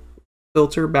visual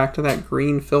filter, back to that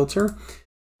green filter.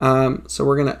 So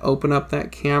we're going to open up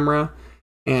that camera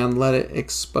and let it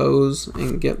expose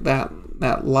and get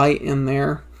that light in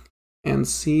there and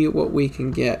see what we can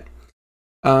get.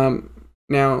 Now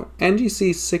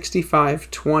NGC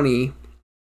 6520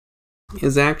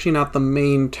 is actually not the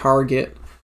main target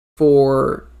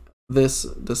for this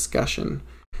discussion.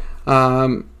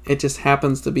 It just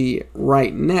happens to be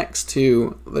right next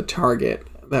to the target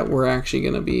that we're actually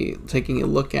going to be taking a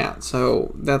look at.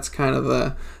 So that's kind of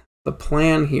the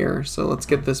plan here. So let's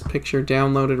get this picture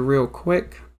downloaded real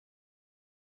quick.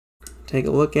 Take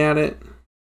a look at it.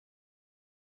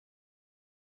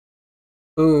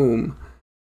 Boom.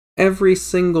 Every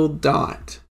single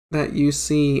dot that you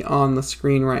see on the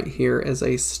screen right here is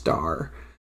a star.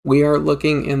 We are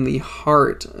looking in the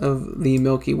heart of the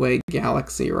Milky Way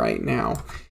galaxy right now.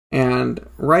 And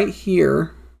right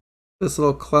here, this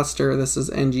little cluster, this is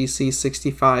NGC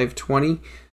 6520,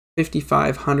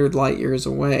 5,500 light years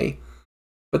away.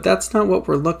 But that's not what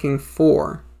we're looking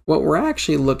for. What we're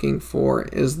actually looking for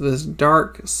is this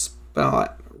dark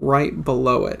spot right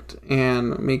below it.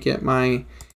 And let me get my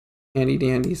handy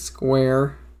dandy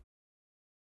square.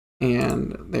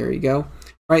 And there you go.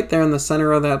 Right there in the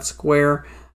center of that square,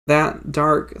 that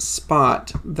dark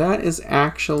spot, that is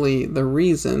actually the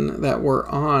reason that we're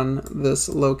on this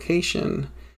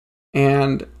location.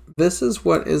 And this is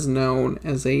what is known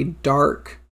as a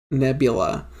dark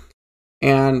nebula.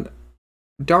 And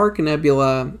dark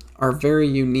nebula are very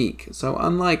unique. So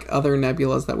unlike other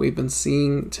nebulas that we've been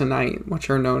seeing tonight, which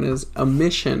are known as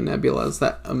emission nebulas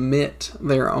that emit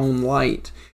their own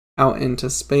light out into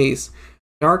space,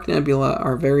 dark nebula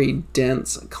are very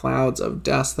dense clouds of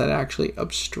dust that actually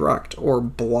obstruct or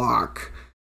block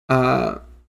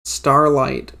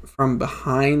starlight from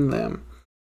behind them,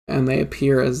 and they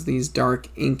appear as these dark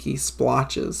inky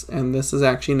splotches, and this is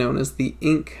actually known as the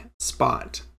ink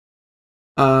spot.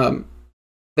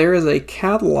 There is a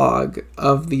catalog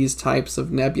of these types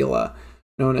of nebula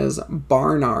known as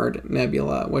Barnard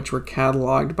Nebula, which were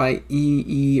cataloged by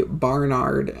E.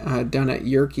 Barnard, done at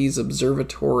Yerkes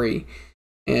Observatory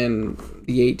in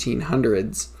the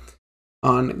 1800s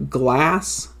on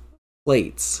glass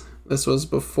plates. This was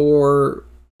before,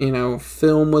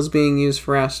 film was being used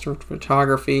for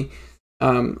astrophotography.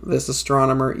 This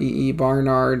astronomer, E.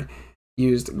 Barnard,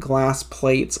 used glass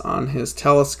plates on his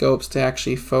telescopes to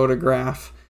actually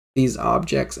photograph these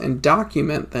objects and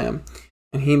document them.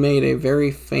 And he made a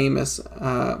very famous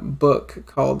book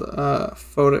called A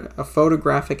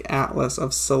Photographic Atlas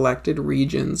of Selected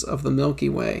Regions of the Milky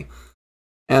Way.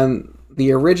 And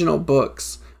the original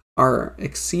books are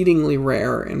exceedingly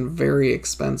rare and very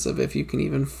expensive if you can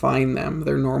even find them.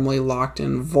 They're normally locked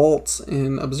in vaults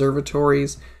in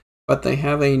observatories, but they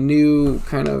have a new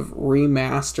kind of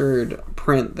remastered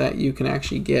print that you can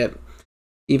actually get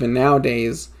even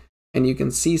nowadays, and you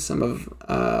can see some of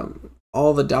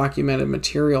all the documented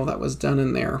material that was done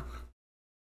in there.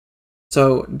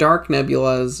 So dark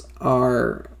nebulas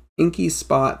are inky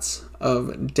spots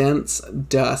of dense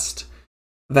dust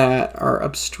that are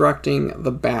obstructing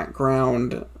the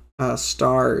background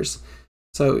stars.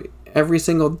 So every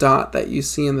single dot that you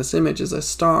see in this image is a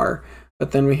star,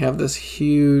 but then we have this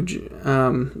huge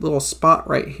little spot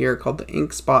right here called the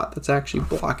ink spot that's actually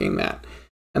blocking that.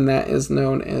 And that is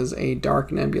known as a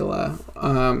dark nebula.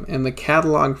 And the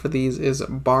catalog for these is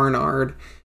Barnard.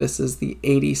 This is the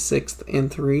 86th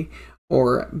entry,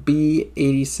 or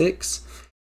B86.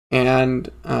 And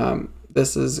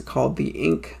this is called the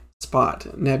ink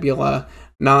spot nebula,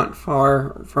 not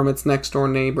far from its next door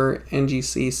neighbor,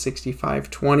 NGC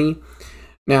 6520.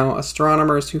 Now,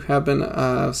 astronomers who have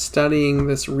been studying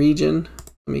this region,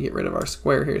 let me get rid of our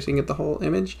square here so you can get the whole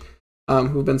image,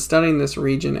 who've been studying this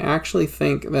region actually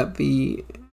think that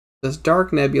this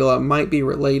dark nebula might be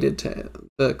related to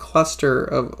the cluster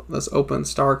of this open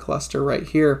star cluster right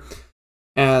here,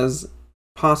 as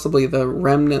possibly the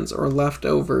remnants or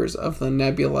leftovers of the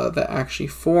nebula that actually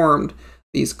formed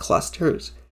these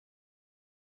clusters.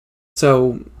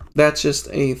 So that's just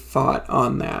a thought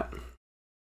on that.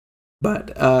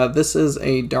 But this is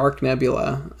a dark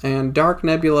nebula, and dark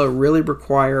nebula really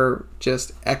require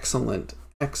just excellent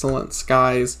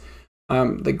skies.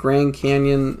 The Grand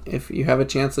Canyon, if you have a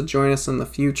chance to join us in the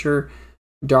future,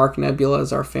 dark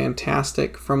nebulas are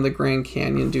fantastic from the Grand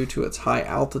Canyon due to its high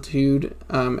altitude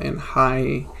and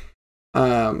high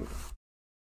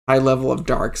level of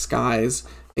dark skies.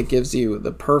 It gives you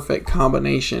the perfect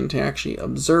combination to actually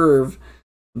observe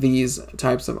these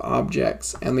types of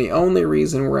objects. And the only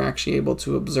reason we're actually able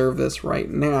to observe this right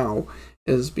now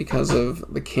is because of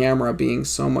the camera being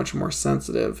so much more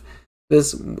sensitive. A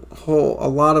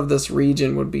lot of this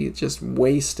region would be just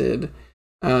wasted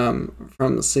from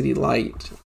the city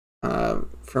light,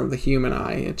 from the human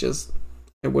eye.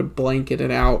 It would blanket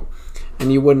it out,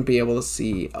 and you wouldn't be able to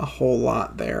see a whole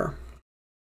lot there.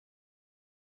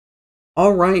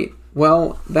 All right,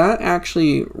 well, that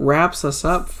actually wraps us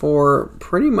up for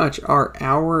pretty much our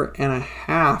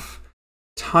hour-and-a-half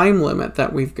time limit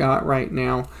that we've got right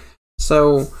now.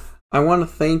 So I want to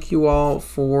thank you all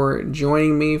for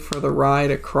joining me for the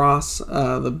ride across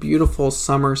the beautiful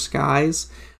summer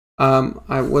skies.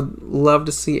 I would love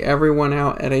to see everyone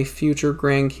out at a future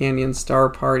Grand Canyon Star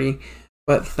Party,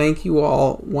 but thank you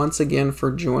all once again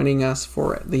for joining us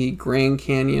for the Grand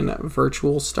Canyon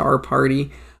Virtual Star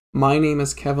Party. My name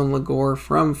is Kevin LeGore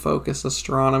from Focus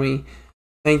Astronomy.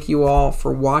 Thank you all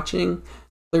for watching.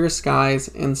 Clear skies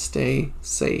and stay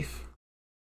safe.